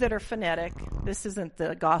 2 that are phonetic. This isn't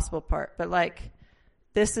the gospel part, but like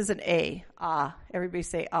this is an A. Ah. Everybody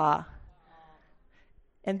say ah.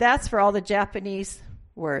 And that's for all the Japanese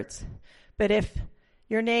words. But if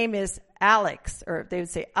your name is Alex, or they would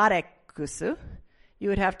say Arekusu, you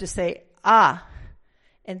would have to say ah.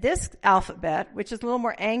 And this alphabet, which is a little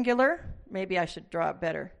more angular, maybe I should draw it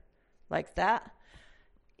better like that,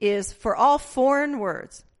 is for all foreign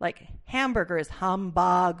words. Like hamburger is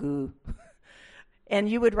hambagu. And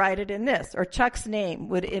you would write it in this. Or Chuck's name,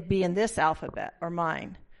 would it be in this alphabet, or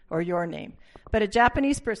mine, or your name? But a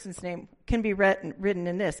Japanese person's name can be written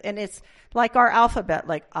in this. And it's like our alphabet,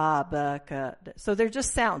 like abaka. So they're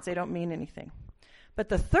just sounds. They don't mean anything. But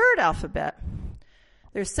the third alphabet,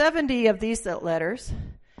 there's 70 of these letters,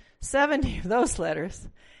 70 of those letters.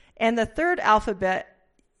 And the third alphabet,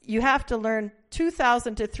 you have to learn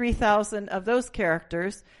 2,000 to 3,000 of those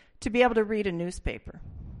characters to be able to read a newspaper.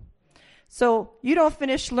 So you don't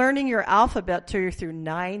finish learning your alphabet till you're through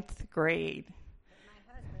 9th grade.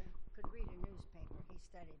 My husband could read a newspaper. He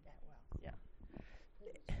studied that well.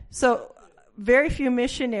 Yeah. So very few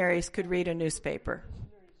missionaries could read a newspaper.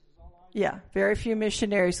 Yeah, very few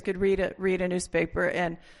missionaries could read a newspaper.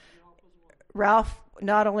 And Ralph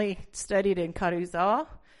not only studied in Karuizawa,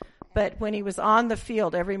 but when he was on the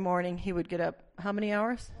field every morning, he would get up how many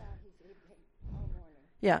hours?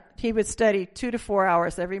 Yeah, he would study 2 to 4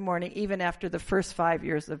 hours every morning, even after the first 5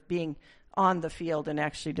 years of being on the field and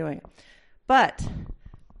actually doing it. But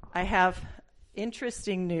I have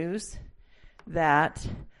interesting news that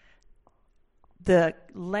the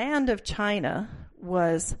land of China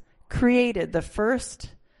was created. The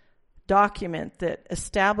first document that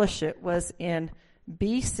established it was in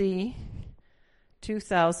BC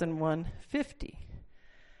 2050.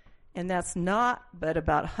 And that's not but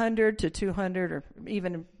about 100 to 200 or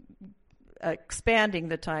even expanding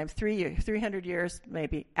the time, 300 years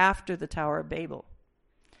maybe after the Tower of Babel.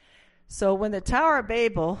 So when the Tower of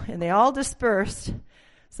Babel, and they all dispersed,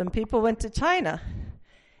 some people went to China,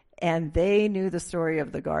 and they knew the story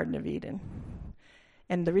of the Garden of Eden.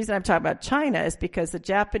 And the reason I'm talking about China is because the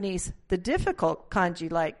Japanese, the difficult kanji,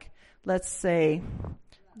 like, let's say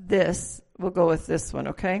this, we'll go with this one,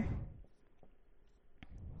 okay?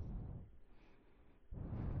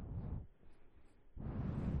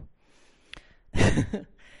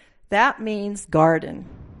 That means garden.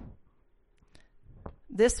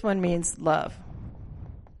 This one means love.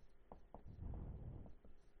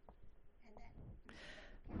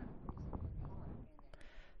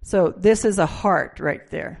 So this is a heart right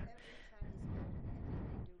there.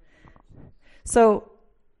 So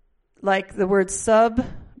like the word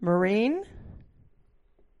submarine,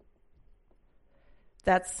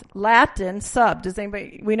 that's Latin, sub. Does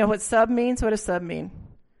anybody, we know what sub means? What does sub mean?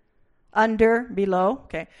 Under, below.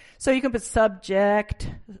 Okay. So you can put subject,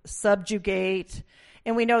 subjugate,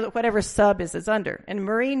 and we know that whatever sub is under. And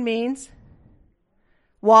marine means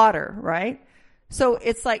water, right? So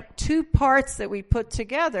it's like two parts that we put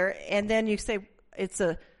together, and then you say it's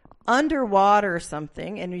a underwater or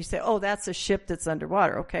something, and you say, oh, that's a ship that's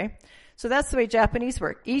underwater, okay? So that's the way Japanese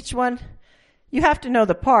work. Each one, you have to know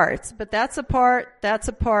the parts, but that's a part, that's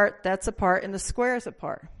a part, that's a part, and the square is a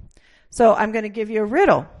part. So I'm going to give you a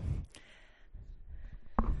riddle.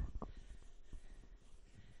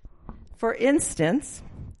 For instance,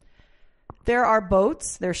 there are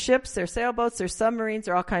boats, there are ships, there are sailboats, there are submarines,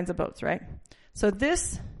 there are all kinds of boats, right? So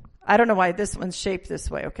this, I don't know why this one's shaped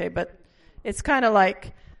this way, okay, but it's kind of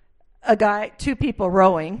like a guy, two people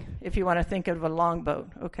rowing, if you want to think of a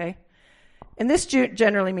longboat, okay? And this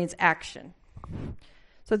generally means action.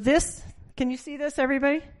 So this, can you see this,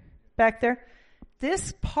 everybody, back there?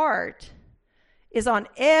 This part is on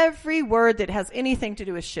every word that has anything to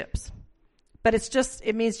do with ships. But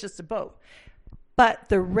it means just a boat. But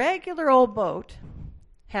the regular old boat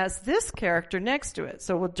has this character next to it.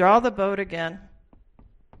 So we'll draw the boat again.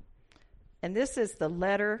 And this is the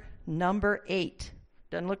letter number 8.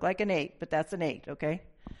 Doesn't look like an 8, but that's an 8, okay?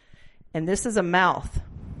 And this is a mouth.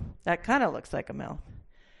 That kind of looks like a mouth.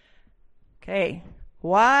 Okay.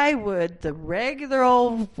 Why would the regular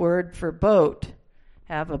old word for boat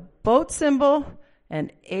have a boat symbol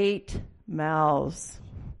and 8 mouths?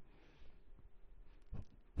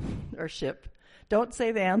 Or ship. Don't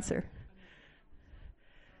say the answer.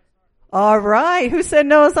 All right. Who said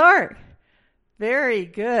Noah's Ark? Very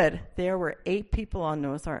good. There were 8 people on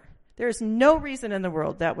Noah's Ark. There's no reason in the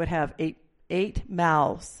world that would have eight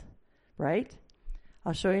mouths, right?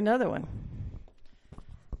 I'll show you another one.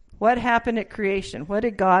 What happened at creation? What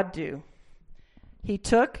did God do? He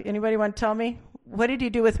took, anybody want to tell me? What did he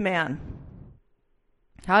do with man?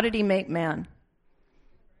 How did he make man?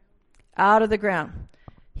 Out of the ground.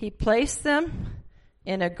 He placed them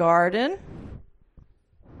in a garden.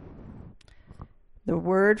 The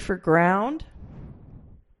word for ground.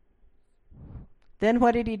 Then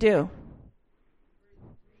what did he do?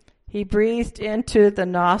 He breathed into the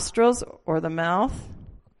nostrils or the mouth.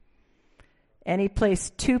 And he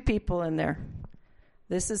placed 2 people in there.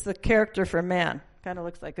 This is the character for man. Kind of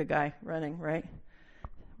looks like a guy running, right?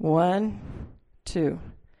 1, 2.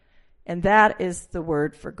 And that is the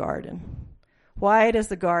word for garden. Why does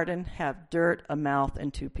the garden have dirt, a mouth,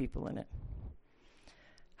 and 2 people in it?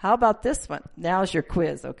 How about this one? Now's your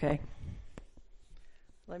quiz, okay?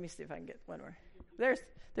 Let me see if I can get one more.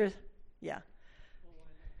 Yeah.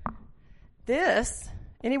 This,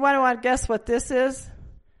 anyone want to guess what this is?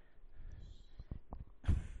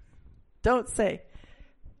 Don't say.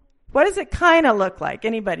 What does it kind of look like?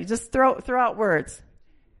 Anybody? Just throw out words.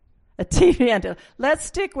 A TV antenna. Let's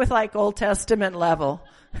stick with like Old Testament level.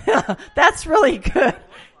 That's really good.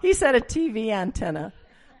 He said a TV antenna.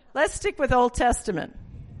 Let's stick with Old Testament.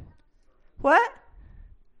 What?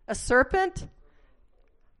 A serpent?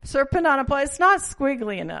 Serpent on a pole? It's not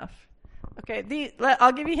squiggly enough. Okay,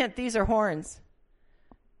 I'll give you a hint. These are horns.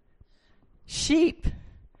 Sheep.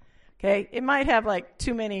 Okay, it might have like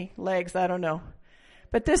too many legs. I don't know.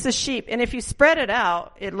 But this is sheep. And if you spread it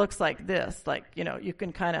out, it looks like this. Like, you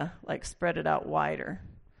can kind of like spread it out wider.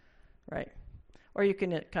 Right? Or you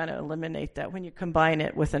can kind of eliminate that when you combine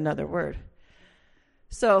it with another word.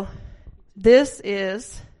 So this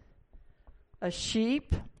is a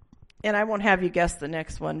sheep. And I won't have you guess the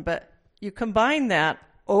next one. But you combine that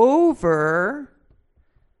over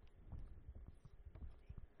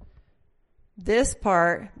this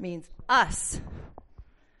part means us.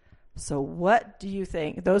 So what do you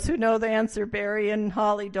think? Those who know the answer, Barry and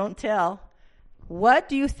Holly, don't tell. What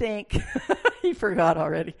do you think? He forgot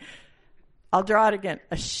already. I'll draw it again.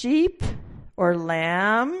 A sheep or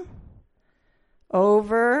lamb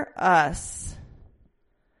over us.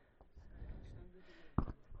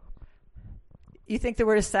 You think the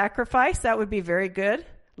word is sacrifice? That would be very good.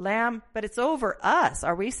 Lamb, but it's over us.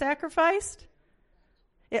 Are we sacrificed?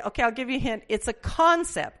 Okay, I'll give you a hint. It's a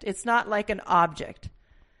concept. It's not like an object.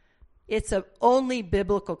 It's a only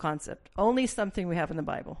biblical concept. Only something we have in the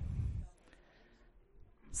Bible.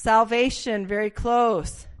 Salvation, very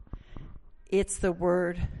close. It's the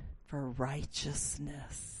word for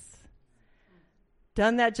righteousness.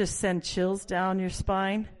 Doesn't that just send chills down your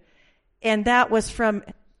spine? And that was from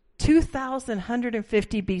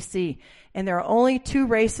 2150 BC. And there are only 2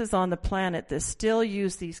 races on the planet that still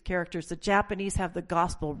use these characters. The Japanese have the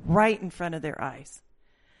gospel right in front of their eyes.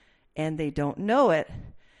 And they don't know it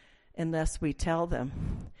unless we tell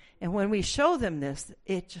them. And when we show them this,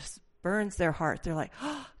 it just burns their heart. They're like,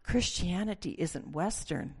 oh, Christianity isn't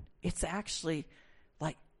Western. It's actually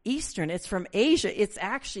like Eastern. It's from Asia. It's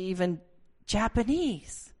actually even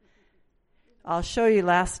Japanese. I'll show you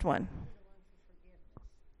last one.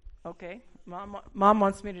 Okay. Mom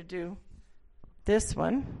wants me to do this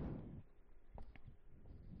one.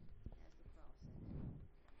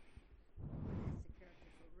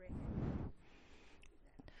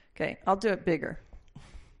 Okay, I'll do it bigger.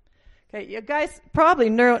 Okay, you guys probably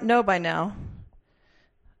know by now.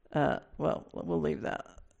 Well, we'll leave that.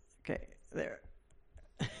 Okay, there.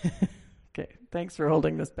 Okay, thanks for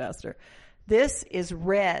holding this, Pastor. This is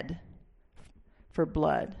red for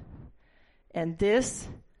blood. And this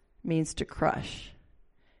means to crush.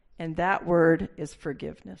 And that word is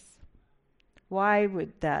forgiveness. Why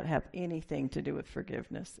would that have anything to do with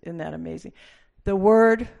forgiveness? Isn't that amazing? The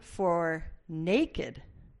word for naked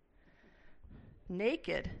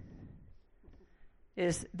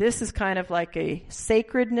is kind of like a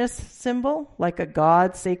sacredness symbol, like a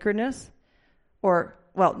God sacredness. Or,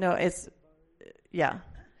 well, no, yeah.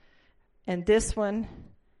 And this one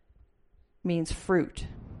means fruit.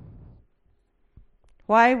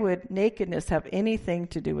 Why would nakedness have anything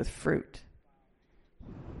to do with fruit?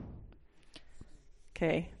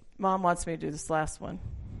 Okay, Mom wants me to do this last one.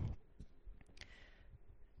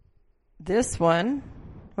 This one,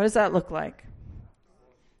 what does that look like?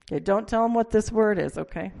 Okay, don't tell them what this word is,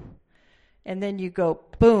 okay? And then you go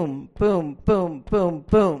boom, boom, boom, boom,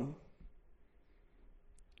 boom.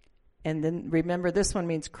 And then remember, this one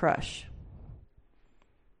means crush.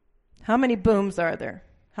 How many booms are there?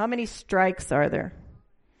 How many strikes are there?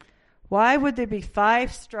 Why would there be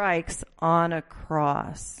 5 strikes on a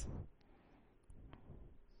cross?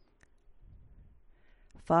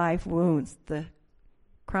 5 wounds. The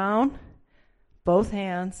crown, both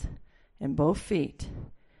hands, and both feet.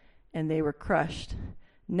 And they were crushed.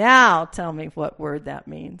 Now tell me what word that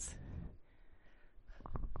means.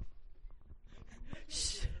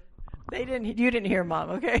 Shh. You didn't hear Mom,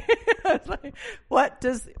 okay?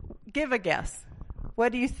 Give a guess.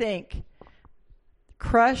 What do you think?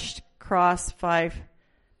 Crushed, cross, 5.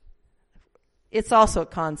 It's also a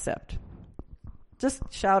concept. Just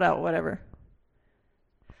shout out whatever.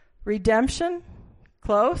 Redemption?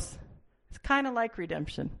 Close? It's kind of like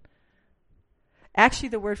redemption. Actually,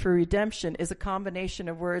 the word for redemption is a combination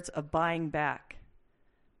of words of buying back.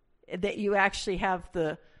 That you actually have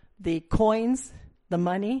the coins, the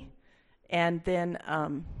money, and then,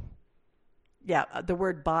 the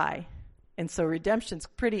word buy. And so redemption's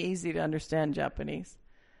pretty easy to understand in Japanese.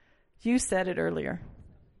 You said it earlier.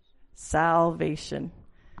 Salvation.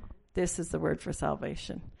 This is the word for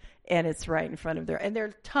salvation. And it's right in front of there. And there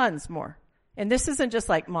are tons more. And this isn't just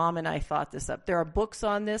like Mom and I thought this up. There are books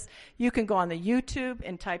on this. You can go on the YouTube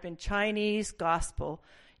and type in Chinese gospel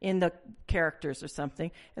in the characters or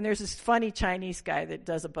something. And there's this funny Chinese guy that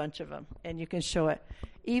does a bunch of them. And you can show it.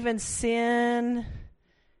 Even sin,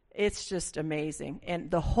 it's just amazing.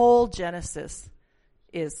 And the whole Genesis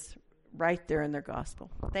is right there in their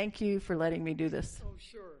gospel. Thank you for letting me do this. Oh,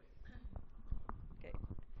 sure. Okay.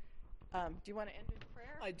 Do you want to end in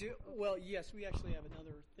prayer? I do. Well, yes, we actually have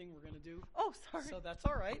another thing we're going to do. Oh, sorry. So that's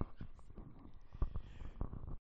all right.